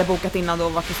och inte hade bokat innan då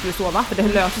vart vi skulle sova, för det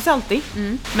löser sig alltid.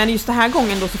 Men just den här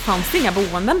gången då så fanns det inga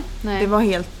boenden. Det var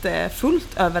helt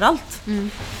fullt överallt.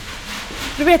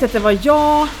 Då vet jag att det var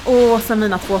jag och sen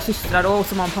mina 2 systrar då, och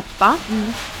så var en pappa.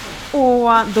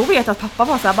 Och då vet jag att pappa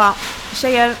var så här bara,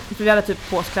 tjejer, för vi hade typ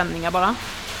på klänningar bara.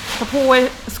 Ta på er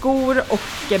skor och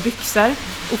byxor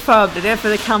och förbered er, för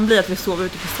det kan bli att vi sover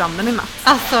ute på stranden i natt.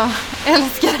 Alltså,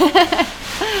 älskar det.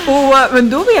 Men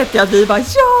då vet jag att vi bara,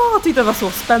 tyckte det var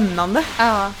så spännande.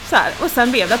 Så här. Och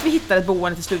sen blev det att vi hittade ett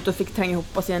boende till slut och fick tränga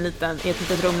ihop oss i ett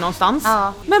litet rum någonstans.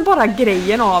 Men bara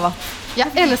grejen av att... Jag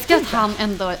älskar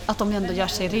att de ändå gör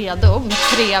sig redo med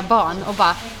 3 barn och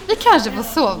bara, vi kanske får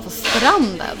sova på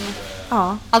stranden.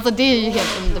 Alltså det är ju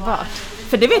helt underbart.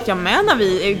 För det vet jag med när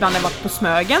vi ibland har varit på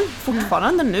Smögen,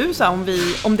 fortfarande nu så här,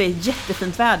 om det är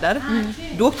jättefint väder,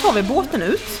 då tar vi båten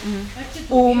ut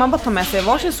och man bara tar med sig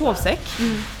varsin sovsäck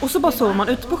och så bara sover man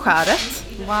ute på skäret.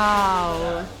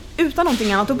 Wow. Utan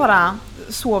någonting annat och bara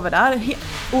sover där.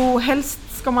 Och helst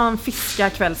ska man fiska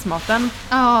kvällsmaten.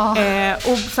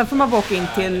 Och sen får man bara åka in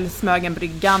till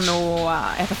Smögenbryggan och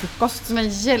äta frukost. Men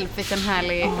hjälp, vilken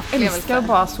härlig upplevelse. Älskar att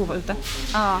bara sova ute.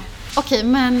 Okej,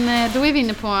 men då är vi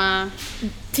inne på...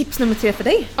 Tips nummer 3 för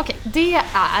dig. Okej, det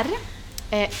är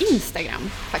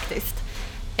Instagram faktiskt.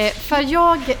 För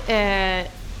jag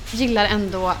gillar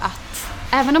ändå att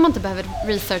även om man inte behöver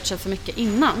researcha så mycket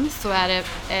innan så är det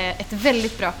ett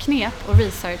väldigt bra knep att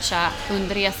researcha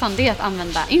under resan. Det är att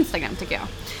använda Instagram tycker jag.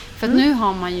 För att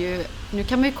nu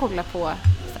kan man ju kolla på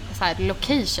så här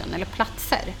location eller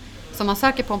platser. Så om man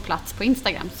söker på en plats på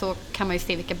Instagram så kan man ju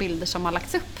se vilka bilder som har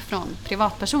lagts upp från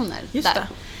privatpersoner Just där. det.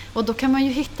 Och då kan man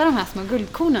ju hitta de här små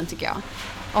guldkornen tycker jag.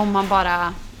 Om man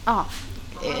bara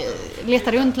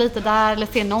letar runt lite där eller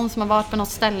ser någon som har varit på något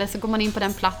ställe så går man in på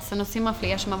den platsen och ser man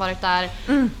fler som har varit där.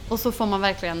 Och så får man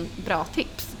verkligen bra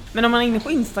tips. Men om man är inne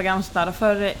på Instagram så där,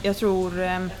 för jag tror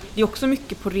det är också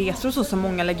mycket på resor och så som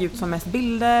många lägger ut som mest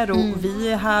bilder och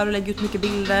vi är här och lägger ut mycket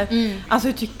bilder. Alltså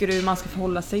hur tycker du man ska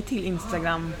förhålla sig till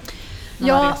Instagram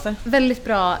när man reser? Väldigt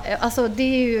bra. Alltså det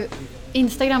är ju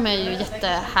Instagram är ju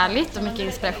jättehärligt och mycket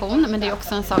inspiration, men det är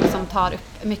också en sak som tar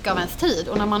upp mycket av ens tid.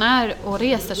 Och när man är och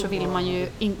reser så vill man ju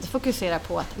inte fokusera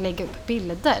på att lägga upp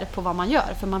bilder på vad man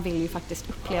gör, för man vill ju faktiskt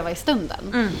uppleva i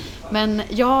stunden. Men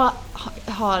jag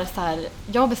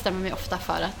bestämmer mig ofta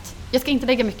för att jag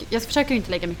försöker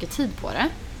inte lägga mycket tid på det,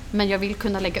 men jag vill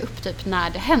kunna lägga upp typ när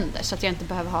det händer så att jag inte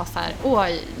behöver ha så här,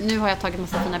 oj, nu har jag tagit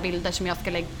massa fina bilder som jag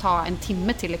ska ta en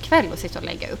timme till ikväll och sitta och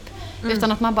lägga upp.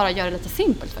 Utan att man bara gör det lite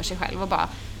simpelt för sig själv och bara,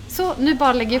 så nu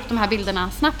bara lägger jag upp de här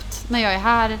bilderna snabbt när jag är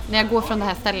här, när jag går från det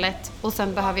här stället och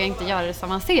sen behöver jag inte göra det så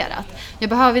avancerat. Jag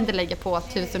behöver inte lägga på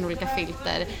 1000 olika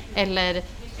filter eller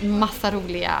massa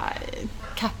roliga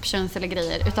captions eller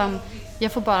grejer, utan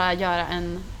jag får bara göra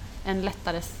en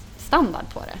lättare standard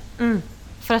på det.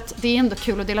 För att det är ändå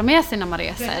kul att dela med sig när man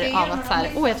reser av att så här,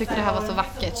 jag tycker det här var så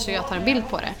vackert så jag tar en bild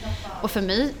på det. Och för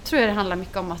mig tror jag det handlar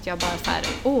mycket om att jag bara så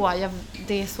här,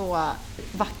 det är så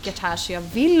vackert här så jag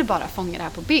vill bara fånga det här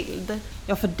på bild.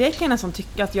 Ja, för det kan jag nästan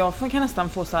tycka att jag kan nästan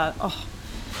få så här,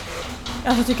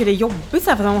 jag tycker det är jobbigt så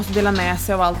här, för att man måste dela med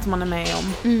sig av allt man är med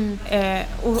om.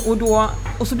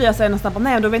 Och så blir jag så här nästan bara,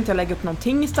 nej, då vill inte jag lägga upp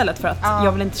någonting istället för att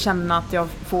jag vill inte känna att jag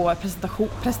får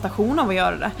prestation av att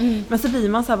göra det. Men så blir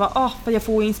man så här bara, för jag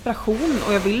får inspiration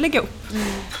och jag vill lägga upp.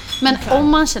 Men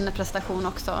om man känner prestation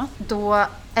också, då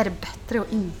är det bättre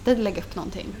att inte lägga upp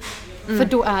någonting. För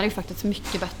då är det ju faktiskt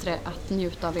mycket bättre att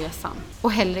njuta av resan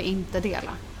och hellre inte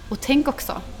dela. Och tänk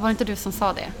också, var det inte du som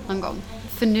sa det någon gång?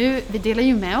 För nu, vi delar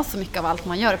ju med oss så mycket av allt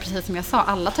man gör. Precis som jag sa,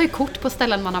 alla tar ju kort på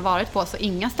ställen man har varit på. Så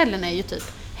inga ställen är ju typ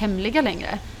hemliga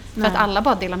längre. För att alla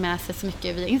bara delar med sig så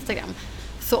mycket via Instagram.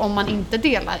 Så om man inte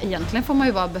delar, egentligen får man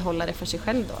ju bara behålla det för sig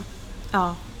själv då.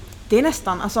 Ja, det är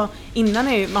nästan, alltså innan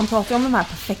är ju, man pratar ju om de här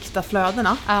perfekta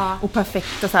flödena. Och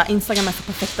perfekta, så här, Instagram är för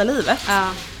perfekta livet.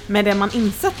 Men det man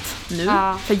insett nu,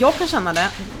 för jag kan känna det,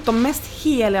 de mest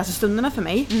heligaste stunderna för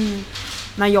mig,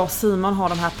 när jag och Simon har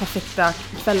de här perfekta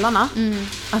kvällarna.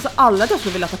 Alltså alla jag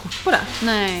skulle vilja ta kort på det.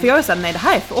 Nej. För jag är såhär, nej det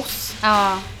här är för oss.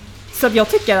 Så att jag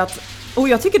tycker att, och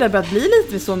jag tycker det börjar bli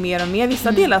lite så mer och mer.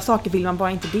 Vissa delar av saker vill man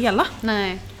bara inte dela.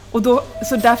 Nej. Och då,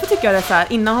 så därför tycker jag det är så här,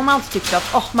 innan har man alltid tyckt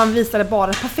att man visade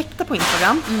bara det perfekta på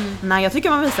Instagram. Nej, jag tycker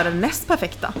man visade det näst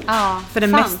perfekta. För det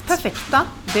mest perfekta,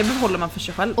 det behåller man för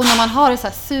sig själv. Och när man har det så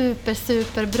här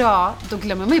super bra, då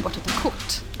glömmer man ju bort att ta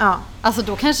kort. Alltså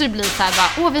då kanske det blir så här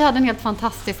bara, vi hade en helt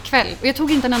fantastisk kväll och jag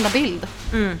tog inte en enda bild.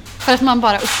 För att man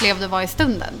bara upplevde vad i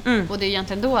stunden. Och det är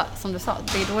egentligen då, som du sa,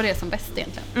 det är då det är som bäst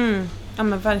egentligen. Ja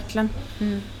men verkligen.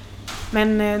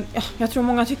 Men jag tror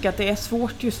många tycker att det är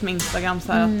svårt just med Instagram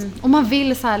så här att... Och man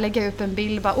vill så här lägga upp en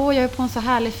bild bara, jag är på en så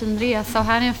härlig fin resa och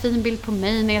här är en fin bild på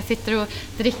mig när jag sitter och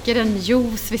dricker en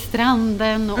juice vid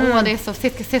stranden och det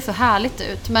ser så härligt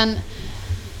ut. Men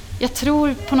jag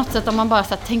tror på något sätt om man bara så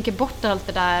här, tänker bort allt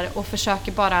det där och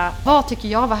försöker bara, vad tycker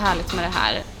jag var härligt med det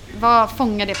här? Vad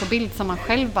fångar det på bild som man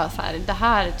själv bara så här, det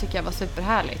här tycker jag var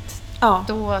superhärligt.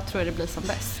 Då tror jag det blir som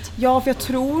bäst. Ja, för jag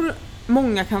tror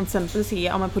många kan till exempel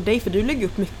se på dig, för du lägger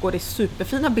upp mycket och det är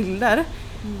superfina bilder.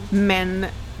 Men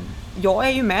jag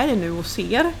är ju med dig nu och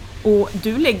ser, och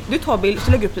du tar bild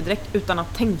så lägger upp det direkt utan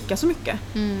att tänka så mycket.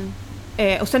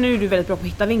 Och sen är du väldigt bra på att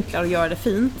hitta vinklar och göra det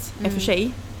fint för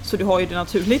sig, så du har ju det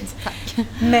naturligt. Tack.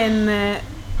 Men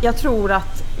jag tror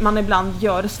att man ibland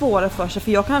gör det svårare för sig,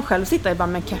 för jag kan själv sitta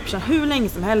ibland med en caption hur länge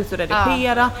som helst och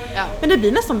redigera. Men det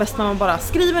blir nästan bäst när man bara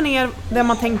skriver ner det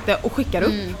man tänkte och skickar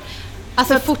upp.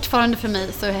 Alltså fortfarande för mig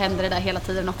så händer det där hela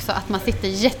tiden också, att man sitter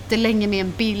jättelänge med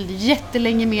en bild,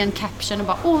 jättelänge med en caption och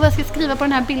bara, vad jag ska skriva på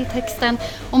den här bildtexten,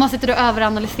 och man sitter och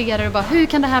överanalyserar och bara, hur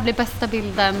kan det här bli bästa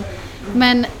bilden?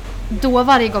 Men då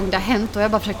varje gång det har hänt och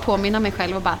jag bara försökt påminna mig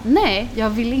själv och bara, nej, jag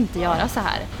vill inte göra så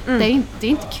här. Det är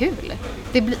inte kul.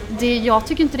 Jag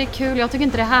tycker inte det är kul, jag tycker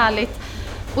inte det är härligt.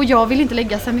 Och jag vill inte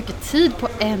lägga så mycket tid på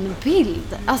en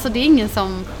bild. Alltså det är ingen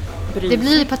som... Det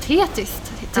blir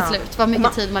patetiskt till slut vad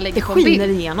mycket tid man lägger på en bild. Det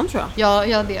skiner igenom tror jag.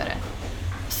 Ja, det gör det.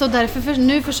 Så därför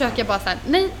nu försöker jag bara så här,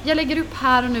 nej, jag lägger upp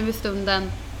här och nu i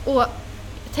stunden. Och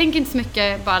tänk inte så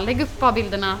mycket, bara lägg upp bara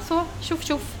bilderna. Så,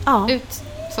 tjoff, ut,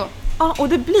 så. Ja, och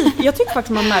det blir, jag tycker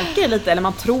faktiskt man märker lite, eller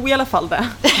man tror i alla fall det.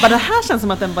 Bara det här känns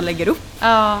som att den bara lägger upp.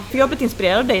 Ja. För jag har blivit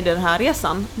inspirerad av dig i den här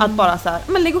resan. Att bara så här,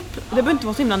 men lägg upp, det behöver inte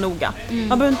vara så himla noga.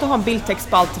 Man behöver inte ha en bildtext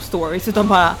på allt och stories, utan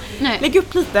bara lägg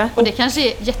upp lite. Och det kanske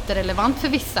är jätterelevant för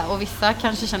vissa, och vissa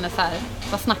kanske känner så här,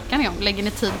 vad snackar ni om? Lägger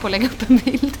ni tid på att lägga upp en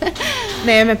bild?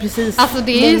 Nej men precis, alltså,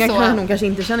 det är många så. kan nog kanske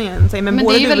inte känna igen sig. Men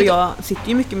både du och jag sitter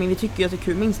ju mycket med, vi tycker ju att det är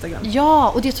kul med Instagram. Ja,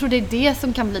 och jag tror det är det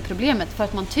som kan bli problemet. För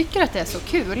att man tycker att det är så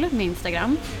kul med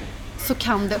Instagram, så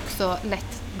kan det också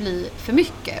lätt bli för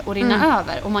mycket och rinna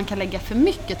över. Och man kan lägga för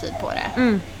mycket tid på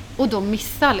det. Och då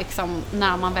missa liksom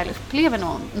när man väl upplever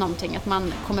någonting, att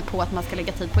man kommer på att man ska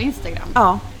lägga tid på Instagram.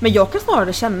 Ja, men jag kan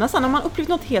snarare känna så när man upplevt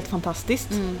något helt fantastiskt.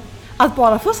 Att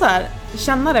bara få så här,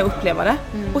 känna det och uppleva det.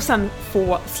 Och sen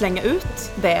få slänga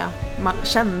ut det man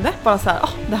kände. Bara så här,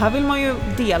 det här vill man ju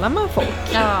dela med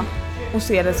folk. Ja. Och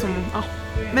se det som,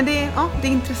 men det är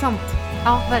intressant.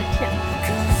 Ja, verkligen.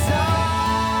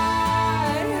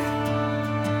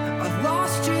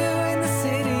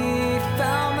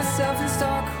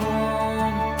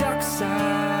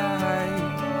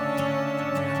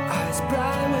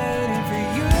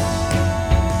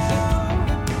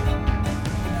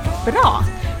 Bra!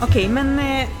 Okej, men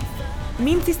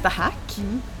min sista hack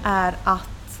är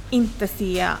att inte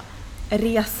se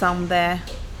resande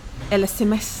eller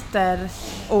semester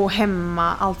och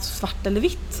hemma allt svart eller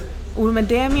vitt. Och med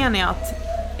det menar jag att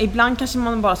ibland kanske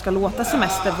man bara ska låta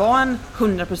semester vara en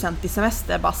 100%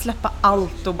 semester, bara släppa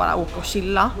allt och bara åka och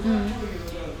chilla.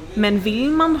 Men vill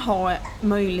man ha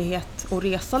möjlighet att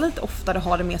resa lite oftare och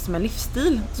ha det mer som en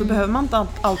livsstil, så behöver man inte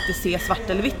alltid se svart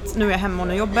eller vitt. Nu är jag hemma och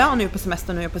nu jobbar jag, och nu är jag på semester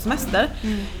och nu är jag på semester.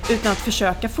 Utan att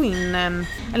försöka få in,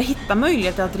 eller hitta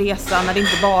möjligheter att resa när det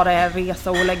inte bara är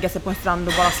resa och lägga sig på en strand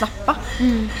och bara slappa.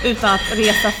 Utan att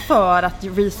resa för att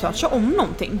researcha om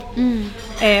någonting.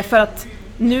 För att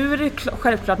nu är det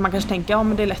självklart att man kanske tänker,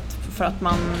 men det är lätt för att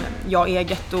jag är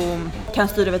eget och kan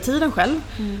styra över tiden själv.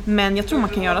 Men jag tror man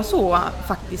kan göra så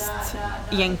faktiskt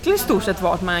egentligen i stort sett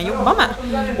vart man jobbar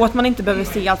med. Och att man inte behöver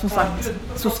se allt som sagt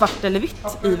så svart eller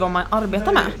vitt i vad man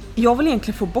arbetar med. Jag vill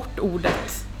egentligen få bort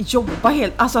ordet jobba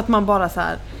helt. Alltså att man bara så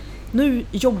här, nu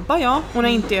jobbar jag och när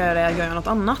jag inte gör det gör jag något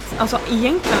annat. Alltså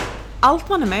egentligen allt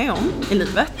man är med om i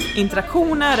livet,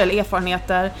 interaktioner eller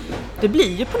erfarenheter, det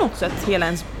blir ju på något sätt hela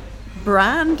ens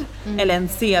brand eller en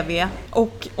CV.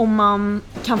 Och om man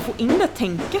kan få in det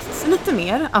tänket lite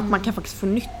mer, att man kan faktiskt få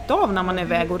nytta av när man är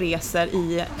iväg och reser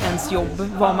i ens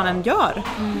jobb, vad man än gör,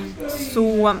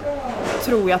 så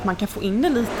tror jag att man kan få in det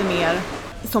lite mer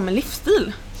som en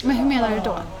livsstil. Men hur menar du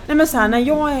då? Nej, men så här, när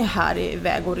jag är här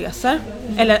iväg och reser,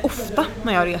 eller ofta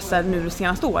när jag reser nu de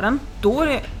senaste åren, då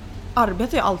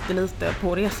arbetar jag alltid lite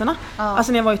på resorna.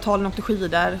 Alltså när jag var i Italien och åkte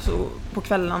skidor, så på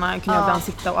kvällarna kunde jag ibland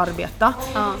sitta och arbeta.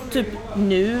 Typ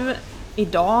nu,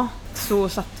 idag, så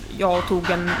satt jag och tog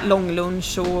en lång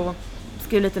lunch och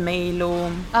skrev lite mejl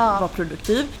och var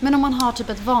produktiv. Men om man har typ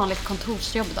ett vanligt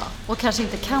kontorsjobb då, och kanske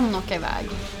inte kan åka iväg?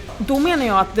 Då menar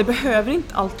jag att det behöver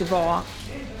inte alltid vara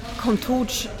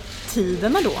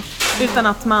kontorstiderna då, utan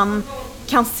att man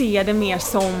kan se det mer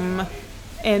som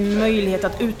en möjlighet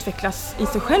att utvecklas i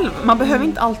sig själv. Man behöver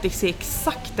inte alltid se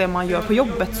exakt det man gör på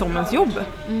jobbet som ens jobb.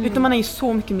 Utan man är ju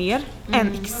så mycket mer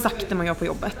än exakt det man gör på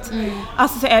jobbet.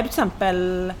 Alltså så är du till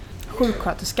exempel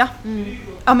sjuksköterska.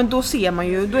 Ja, men då ser man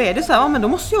ju, då är det så här, men då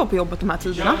måste jag vara på jobbet de här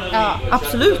tiderna.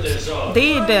 Absolut.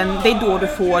 Det är då du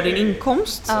får din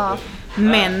inkomst.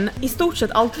 Men i stort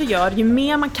sett allt vi gör, ju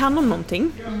mer man kan om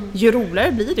någonting, ju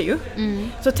roligare blir det ju.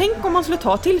 Så tänk om man skulle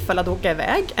ta tillfälle att åka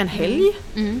iväg en helg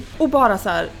och bara så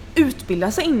här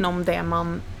utbilda sig inom det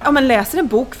man läser en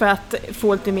bok för att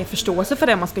få lite mer förståelse för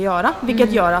det man ska göra.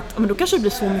 Vilket gör att då kanske det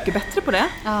blir så mycket bättre på det.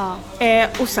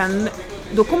 Och sen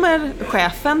då kommer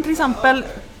chefen till exempel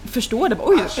förstå det.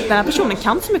 Oj, den här personen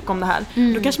kan så mycket om det här.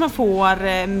 Då kanske man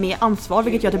får mer ansvar,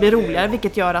 vilket gör att det blir roligare,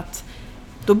 vilket gör att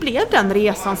då blev den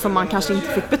resan som man kanske inte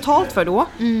fick betalt för då.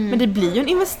 Men det blir ju en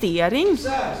investering.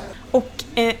 Och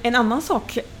en annan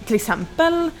sak, till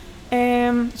exempel,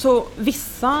 så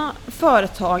vissa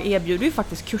företag erbjuder ju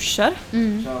faktiskt kurser.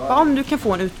 Om du kan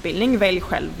få en utbildning, välj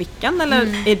själv vilken.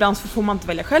 Eller ibland så får man inte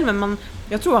välja själv. Men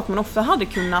jag tror att man ofta hade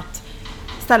kunnat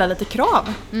ställa lite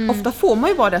krav. Ofta får man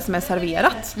ju bara det som är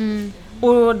serverat.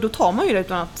 Och då tar man ju det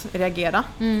utan att reagera.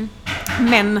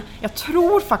 Men jag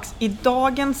tror faktiskt i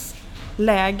dagens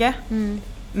läge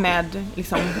med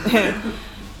liksom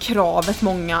kravet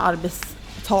många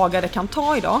arbetstagare kan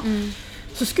ta idag.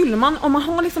 Så skulle man, om man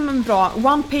har liksom en bra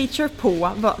one-pager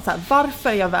på så här, varför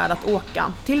är jag värd att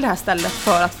åka till det här stället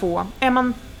för att få, är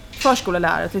man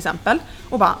förskollärare till exempel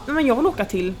och bara, men jag vill åka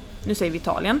till, nu säger vi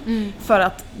Italien, för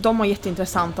att de har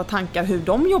jätteintressanta tankar hur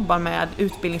de jobbar med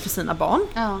utbildning för sina barn.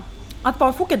 Att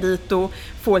bara få åka dit och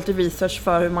få lite research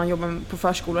för hur man jobbar på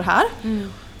förskolor här.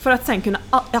 För att sen kunna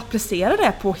applicera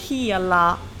det på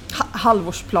hela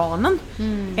halvårsplanen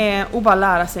och bara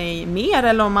lära sig mer,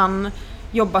 eller om man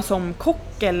jobba som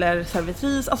kock eller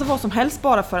servitris, alltså vad som helst,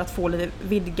 bara för att få lite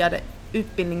vidgade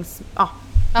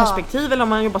utbildningsperspektiv, eller om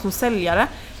man jobbar som säljare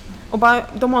och bara,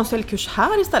 de har en säljkurs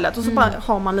här istället och så bara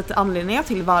har man lite anledningar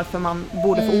till varför man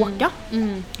borde få åka.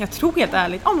 Jag tror helt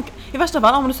ärligt, i värsta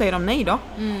fall om du säger de nej då,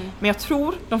 men jag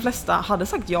tror de flesta hade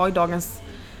sagt ja i dagens,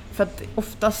 för att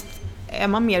oftast är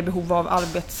man mer behov av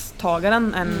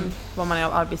arbetstagaren än vad man är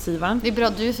av arbetsgivaren. Det är bra,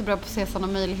 du är så bra på att se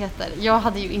sådana möjligheter. Jag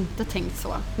hade ju inte tänkt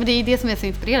så. Men det är ju det som är så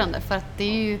inspirerande, för att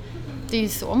det är ju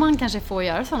så man kanske får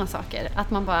göra sådana saker.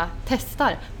 Att man bara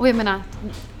testar. Och jag menar,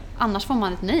 annars får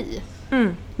man ett nej.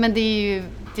 Men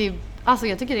alltså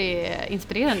jag tycker det är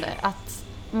inspirerande att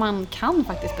man kan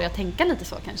faktiskt börja tänka lite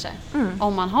så kanske.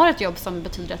 Om man har ett jobb som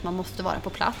betyder att man måste vara på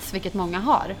plats, vilket många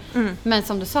har. Men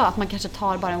som du sa, att man kanske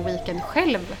tar bara en weekend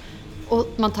själv. Och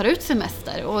man tar ut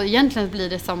semester och egentligen blir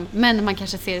det som, men man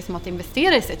kanske ser det som att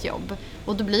investera i sitt jobb.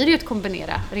 Och då blir det ju att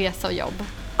kombinera resa och jobb.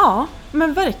 Ja,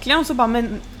 men verkligen. Så bara,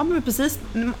 men precis,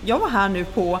 jag var här nu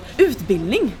på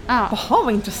utbildning. Jaha,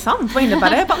 vad intressant. Vad innebär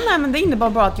det? Nej, men det innebär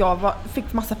bara att jag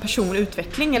fick massa personlig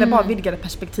utveckling eller bara vidgade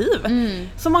perspektiv.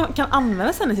 Som man kan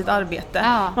använda sen i sitt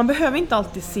arbete. Man behöver inte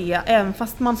alltid se, även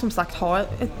fast man som sagt har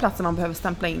ett plats som man behöver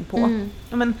stämpla in på.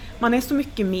 Men man är så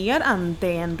mycket mer än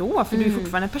det ändå. För du är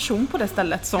fortfarande en person på det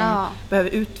stället som behöver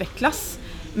utvecklas.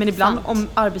 Men ibland om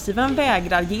arbetsgivaren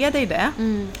vägrar ge dig det,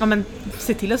 men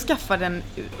se till att skaffa den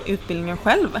utbildningen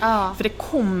själv. För det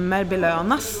kommer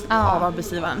belönas av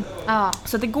arbetsgivaren.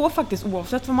 Så det går faktiskt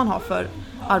oavsett vad man har för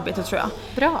arbete, tror jag.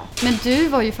 Bra. Men du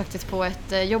var ju faktiskt på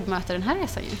ett jobbmöte den här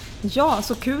resan ju. Ja,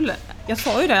 så kul. Jag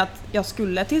sa ju det att jag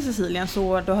skulle till Sicilien,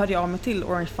 så då hörde jag mig till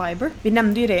Orange Fiber. Vi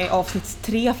nämnde ju det i avsnitt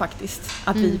 3 faktiskt,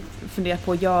 att vi funderar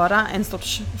på att göra en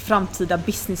sorts framtida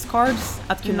business cards,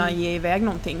 att kunna ge iväg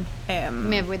någonting.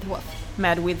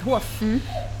 Med With Hof.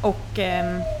 Och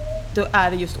då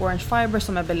är det just Orange Fiber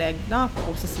som är belägna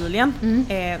på Sicilien,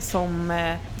 som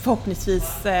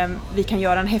förhoppningsvis vi kan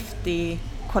göra en häftig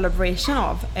collaboration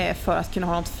av för att kunna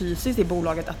ha något fysiskt i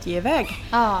bolaget att ge iväg.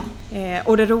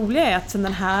 Och det roliga är att sen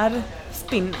den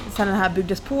här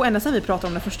byggdes på, ända sedan vi pratade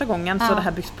om det första gången, så det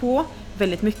här byggs på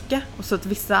väldigt mycket. Och så att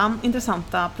vissa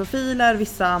intressanta profiler,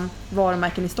 vissa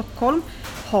varumärken i Stockholm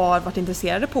har varit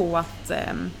intresserade på att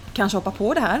kanske hoppa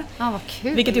på det här. Vad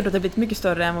kul. Vilket gjorde att det blivit mycket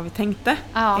större än vad vi tänkte.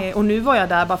 Och nu var jag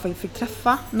där bara för att jag fick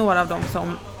träffa några av dem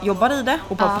som jobbar i det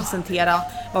och bara presentera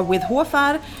vad With Hof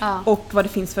är och vad det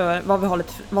finns för, vad vi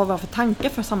har för tankar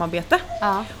för samarbete.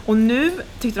 Och nu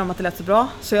tyckte de att det lät så bra,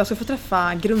 så jag ska få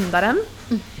träffa grundaren.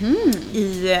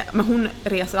 Men hon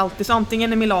reser alltid, så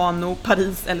antingen i Milano,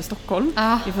 Paris eller Stockholm.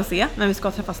 Vi får se, men vi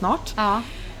ska träffa snart.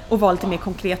 Och vara lite mer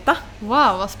konkreta.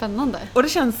 Wow, vad spännande. Och det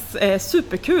känns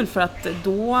superkul, för att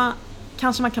då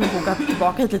kanske man kan åka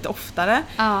tillbaka hit lite oftare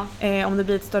om det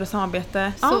blir ett större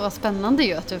samarbete. Så spännande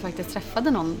ju att du faktiskt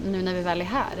träffade någon nu när vi väl är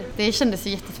här. Det kändes ju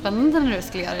jättespännande när du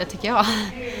skulle göra det, tycker jag.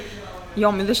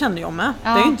 Ja, men det kände jag med. Det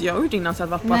har ju inte jag gjort innan, så jag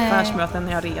har varit på affärsmöten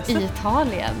när jag reser. I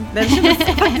Italien. Det kändes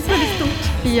faktiskt väldigt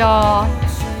stort. Ja.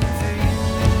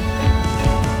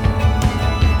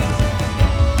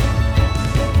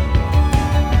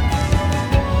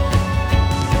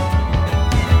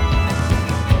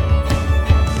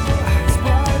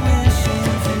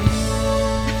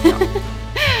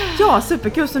 Ja,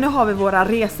 superkul. Så nu har vi våra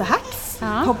rese-hacks.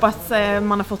 Hoppas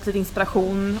man har fått lite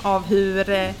inspiration av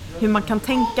hur man kan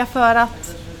tänka för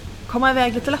att komma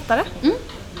iväg lite lättare.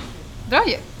 Bra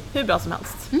ju. Hur bra som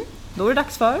helst. Då är det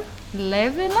dags för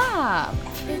Level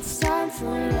up. It's time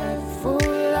for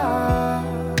level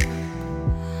up.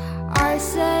 I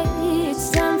say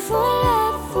it's time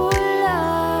for level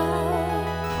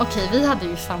up. Okej, vi hade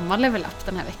ju samma level up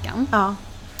den här veckan. Ja.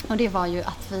 Och det var ju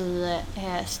att vi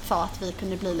sa att vi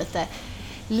kunde bli lite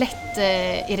lätt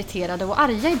irriterade och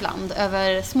arga ibland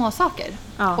över små saker.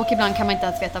 Och ibland kan man inte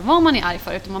ens veta vad man är arg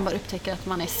för, utan man bara upptäcker att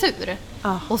man är sur.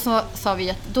 Och så sa vi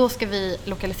att då ska vi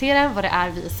lokalisera vad det är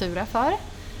vi är sura för.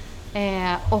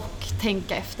 Och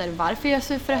tänka efter varför jag är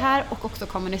sur för det här, och också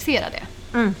kommunicera det.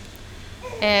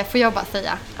 Får jag bara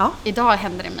säga, idag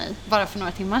hände det mig bara för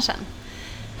några timmar sedan.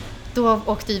 Då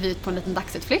åkte vi ut på en liten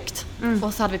dagsutflykt.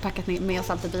 Och så hade vi packat med oss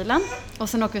allt i bilen. Och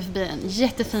sen åkte vi förbi en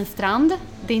jättefin strand.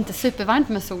 Det är inte supervarmt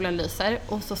men solen lyser.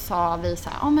 Och så sa vi så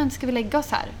här, men ska vi lägga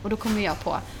oss här? Och då kommer jag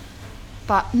på,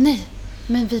 nej,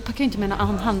 men vi packar ju inte med några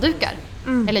handdukar.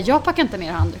 Eller jag packar inte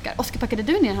ner handdukar. Oskar, packade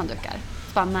du ner handdukar?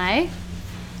 Så nej.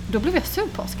 Då blev jag sur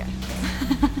på Oskar.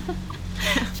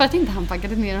 För att inte han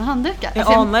packade ner några handdukar.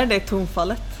 Jag anar det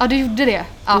tonfallet. Ja, du gjorde det.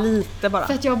 Ja. Lite bara.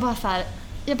 För att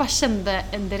jag bara kände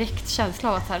en direkt känsla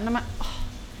av att så här,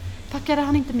 packade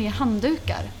han inte ner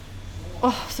handdukar?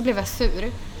 Så blev jag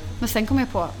sur. Men sen kom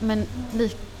jag på, men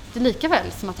lika väl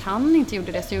som att han inte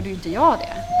gjorde det så gjorde ju inte jag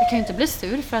det. Jag kan ju inte bli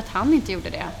sur för att han inte gjorde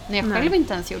det när jag själv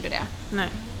inte ens gjorde det. Nej.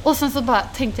 Och sen så bara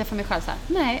tänkte jag för mig själv så här,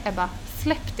 nej Ebba,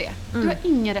 släpp det. Du har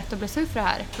ingen rätt att bli sur för det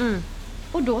här.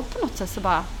 Och då på något sätt så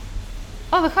bara,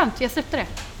 vad skönt, jag släppte det.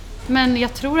 Men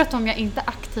jag tror att om jag inte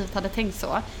aktivt hade tänkt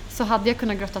så hade jag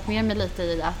kunnat grottat ner mig lite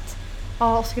i att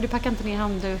ska du packa inte ner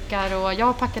handdukar och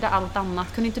jag packade allt annat.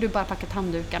 Kunde inte du bara packa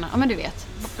handdukarna? Ja, men du vet.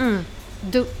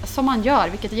 Som man gör,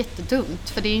 vilket är jättedumt.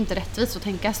 För det är inte rättvist att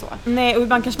tänka så. Nej, och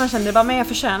ibland kanske man känner bara, men jag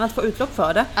förtjänar att få utlopp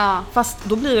för det. Ja. Fast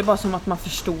då blir det bara som att man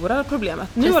förstorar problemet.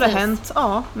 Nu har det hänt,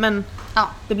 men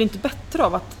det blir inte bättre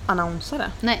av att annonsera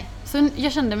det. Nej, så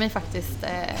jag kände mig faktiskt,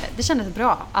 det kändes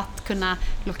bra att kunna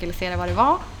lokalisera vad det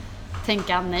var.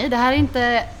 Tänka, nej, det här är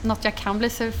inte något jag kan bli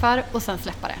sur för och sen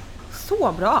släppa det.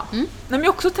 Så bra. Nej, men jag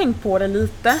har också tänkt på det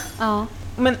lite. Ja.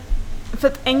 Men för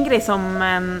att en grej som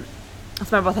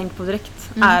jag bara tänker på direkt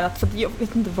är att, för att jag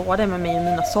vet inte vad det är med mig och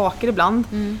mina saker ibland.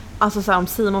 Alltså så här, om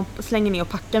Simon slänger ner och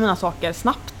packar mina saker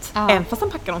snabbt, även fast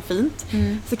han packar dem fint,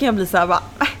 så kan jag bli så här bara,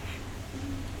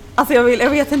 alltså jag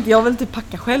vet inte, jag vill typ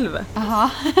packa själv.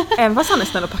 Även fast han är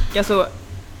snäll och packa så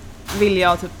vill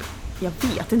jag typ, jag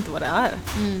vet inte vad det är.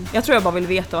 Jag tror jag bara vill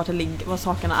veta vart det ligger, vad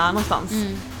sakerna är någonstans.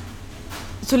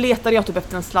 Så letade jag typ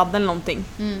efter en sladd eller någonting.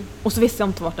 Och så visste jag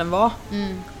inte vart den var.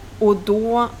 Och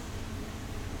då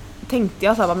tänkte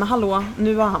jag så här, men hallå,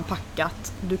 nu har han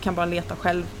packat, du kan bara leta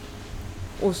själv.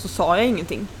 Och så sa jag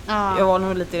ingenting. Jag var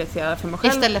nog lite irriterad för mig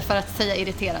själv. Istället för att säga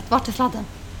irriterat, vart är sladden?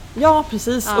 Ja,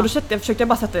 precis. Och då försökte jag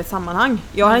bara sätta det i ett sammanhang.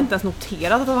 Jag hade inte ens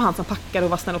noterat att det var han som packade och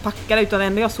var snäll och packade, utan det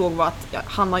enda jag såg var att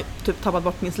han har typ tappat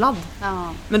bort min sladd.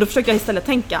 Men då försökte jag istället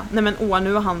tänka, nej men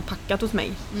nu har han packat hos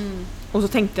mig. Och så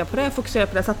tänkte jag på det,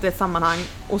 fokuserade på det, satte det i ett sammanhang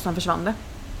och sen försvann det.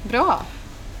 Bra.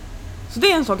 Så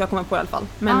det är en sak jag kommer på i alla fall.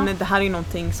 Men det här är ju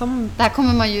någonting som... Det här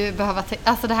kommer man ju behöva...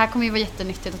 Alltså det här kommer ju vara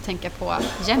jättenyttigt att tänka på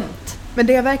jämt. Men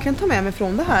det jag verkligen tar med mig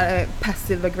från det här är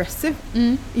passive aggressive.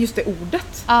 Just det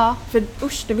ordet. Ja. För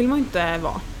usch, det vill man ju inte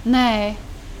vara. Nej.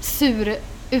 Sur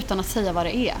utan att säga vad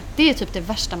det är. Det är typ det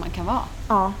värsta man kan vara.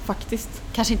 Ja, faktiskt.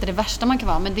 Kanske inte det värsta man kan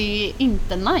vara, men det är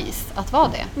inte nice att vara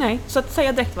det. Nej, så att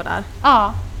säga direkt vad det är.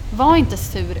 Ja. Var inte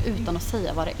sur utan att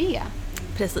säga vad det är.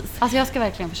 Precis. Alltså jag ska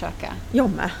verkligen försöka. Jag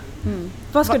med.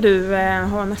 Vad ska du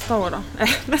ha nästa år då?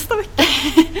 Nästa vecka?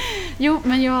 Jo,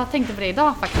 men jag tänkte på det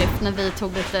idag faktiskt. När vi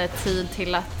tog lite tid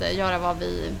till att göra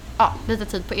lite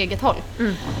tid på eget håll.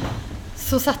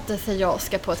 Så satte sig jag och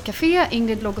Oskar på ett café.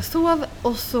 Ingrid låg och sov.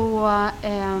 Och så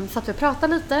satt vi och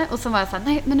pratade lite. Och så var jag så här,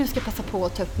 nej men nu ska jag passa på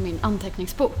att ta upp min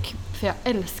anteckningsbok. För jag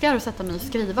älskar att sätta mig och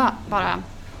skriva. Bara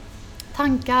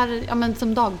tankar, men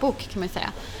som dagbok kan man ju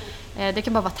säga. Det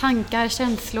kan bara vara tankar,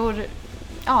 känslor,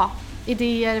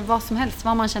 idéer, vad som helst,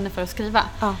 vad man känner för att skriva.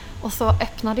 Och så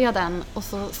öppnade jag den och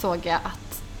så såg jag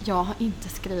att jag har inte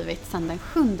skrivit sedan den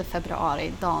 7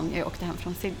 februari, dagen jag åkte hem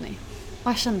från Sydney.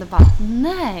 Och jag kände bara,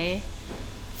 nej,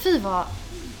 fy vad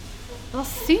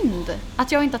synd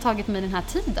att jag inte har tagit mig den här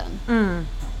tiden.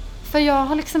 För jag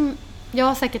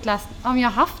har säkert läst, jag har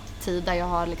haft tid där jag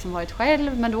har liksom varit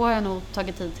själv, men då har jag nog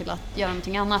tagit tid till att göra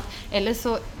någonting annat. Eller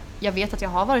så, jag vet att jag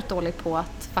har varit dålig på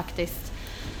att faktiskt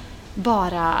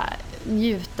bara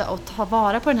njuta och ta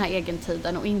vara på den här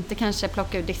egentiden och inte kanske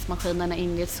plocka ur diskmaskinen när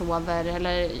Ingrid sover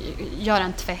eller göra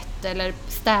en tvätt eller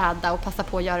städa och passa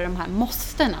på att göra de här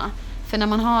måstena. För när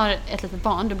man har ett litet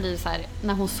barn, då blir det så här,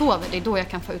 när hon sover, det är då jag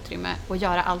kan få utrymme och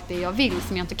göra allt det jag vill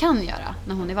som jag inte kan göra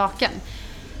när hon är vaken.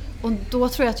 Och då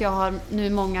tror jag att jag har nu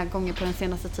många gånger på den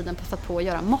senaste tiden passat på att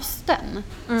göra måsten.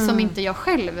 Som inte jag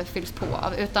själv fylls på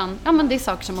av. Utan men det är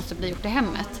saker som måste bli gjort i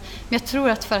hemmet. Men jag tror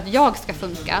att för att jag ska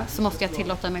funka så måste jag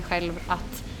tillåta mig själv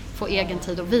att få egen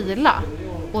tid att vila.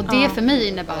 Och det för mig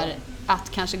innebär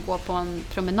att kanske gå på en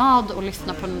promenad och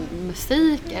lyssna på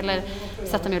musik. Eller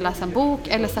sätta mig och läsa en bok.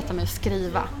 Eller sätta mig och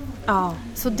skriva.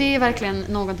 Så det är verkligen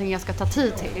någonting jag ska ta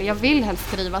tid till. Jag vill helst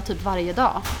skriva typ varje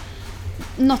dag.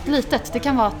 Något litet, det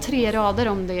kan vara 3 rader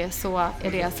om det så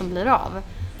är det som blir av.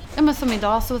 Men som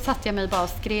idag så satt jag mig bara och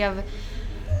skrev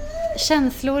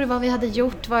känslor, vad vi hade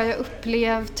gjort, vad jag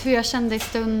upplevt, hur jag kände i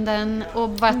stunden och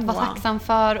vad jag var tacksam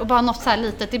för. Och bara något så här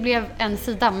litet. Det blev en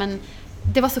sida, men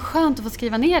det var så skönt att få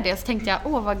skriva ner det. Så tänkte jag,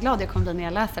 vad glad jag kommer bli när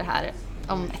jag läser det här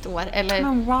om ett år.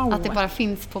 Eller att det bara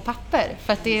finns på papper.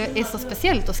 För att det är så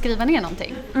speciellt att skriva ner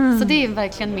någonting. Så det är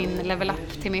verkligen min level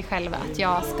up till mig själv. Att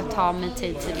jag ska ta mig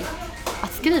tid till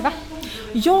att skriva.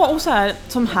 Ja, och så här,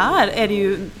 som här är det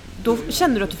ju... Då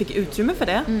kände du att du fick utrymme för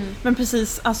det. Men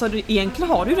precis, alltså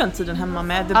egentligen har du ju den tiden hemma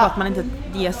med. Det är bara att man inte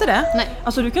ger sig det. Nej.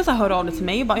 Alltså du kan så här höra av dig till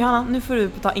mig och bara, Johanna, nu får du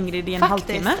ta Ingrid i en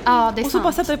halvtimme. Ja, det är och så sant.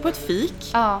 bara sätta dig på ett fik.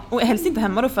 Ja. Och helst inte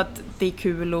hemma då för att det är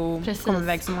kul och komma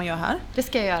iväg som man gör här. Det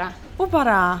ska jag göra. Och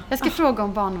bara... Jag ska fråga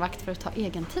om barnvakt för att ta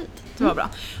egen tid. Det var bra.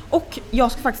 Och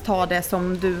jag ska faktiskt ta det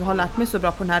som du har lärt mig så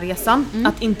bra på den här resan.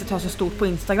 Att inte ta så stort på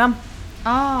Instagram.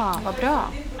 Vad bra.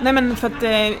 Nej, men för att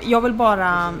jag vill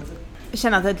bara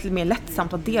känna att det är lite mer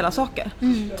lättsamt att dela saker.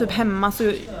 Typ hemma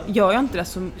så gör jag inte det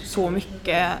så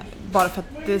mycket bara för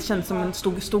att det känns som en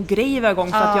stor grej varje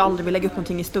gång för att jag aldrig vill lägga upp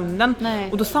någonting i stunden.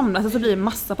 Nej. Och då samlas det så blir det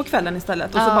massa på kvällen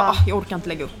istället. Och så bara, jag orkar inte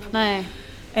lägga upp. Nej.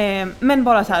 Men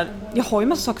bara så här, jag har ju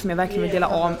massa saker som jag verkligen vill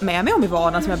dela med mig om i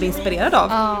vardagen som jag blir inspirerad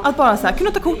av. Att bara så här,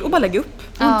 kunna ta kort och bara lägga upp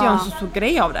och inte göra en så stor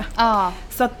grej av det.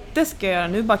 Så att det ska jag göra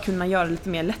nu, bara kunna göra det lite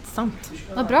mer lättsamt.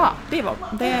 Vad bra.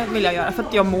 Det vill jag göra för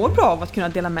att jag mår bra av att kunna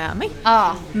dela med mig.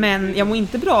 Men jag mår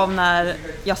inte bra av när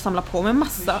jag samlar på mig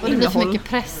massa och det blir för mycket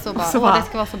press och bara, det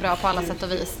ska vara så bra på alla sätt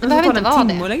och vis. Det behöver inte vara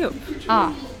det. Lägga upp.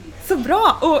 Så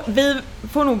bra, och vi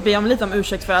får nog be om lite om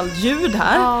ursäkt för allt ljud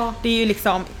här. Det är ju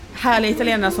liksom härliga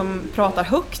italienare som pratar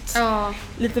högt.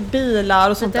 Lite bilar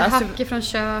och sånt där. Lite hack från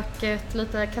köket,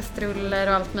 lite kastruller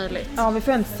och allt möjligt. Ja, vi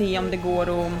får inte se om det går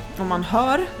och om man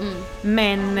hör.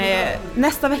 Men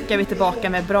nästa vecka är vi tillbaka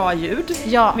med bra ljud.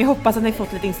 Vi hoppas att ni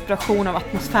fått lite inspiration av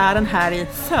atmosfären här i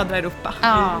södra Europa.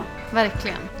 Ja,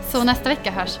 verkligen. Så nästa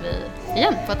vecka hörs vi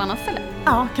igen på ett annat ställe.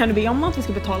 Ja, kan du be om att vi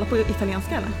ska betala på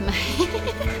italienska eller? Nej.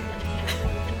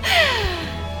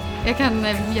 Jag kan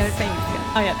göra det på engelska.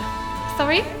 Ja, gör det.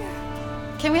 Sorry?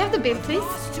 Can we have the bill,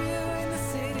 please?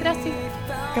 Grazie.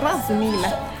 Grazie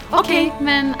mille. Okej,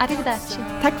 men arrivederci.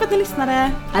 Tack för att ni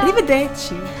lyssnade.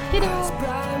 Arrivederci. Hejdå.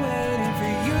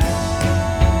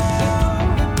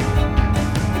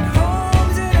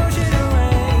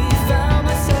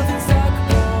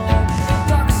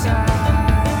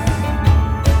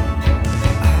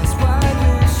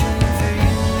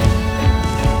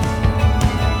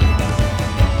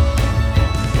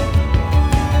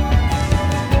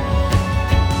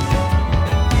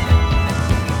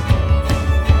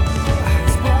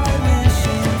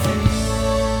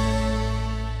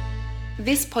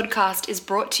 This podcast is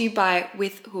brought to you by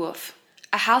With Hoof,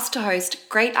 a house to host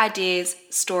great ideas,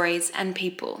 stories, and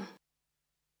people.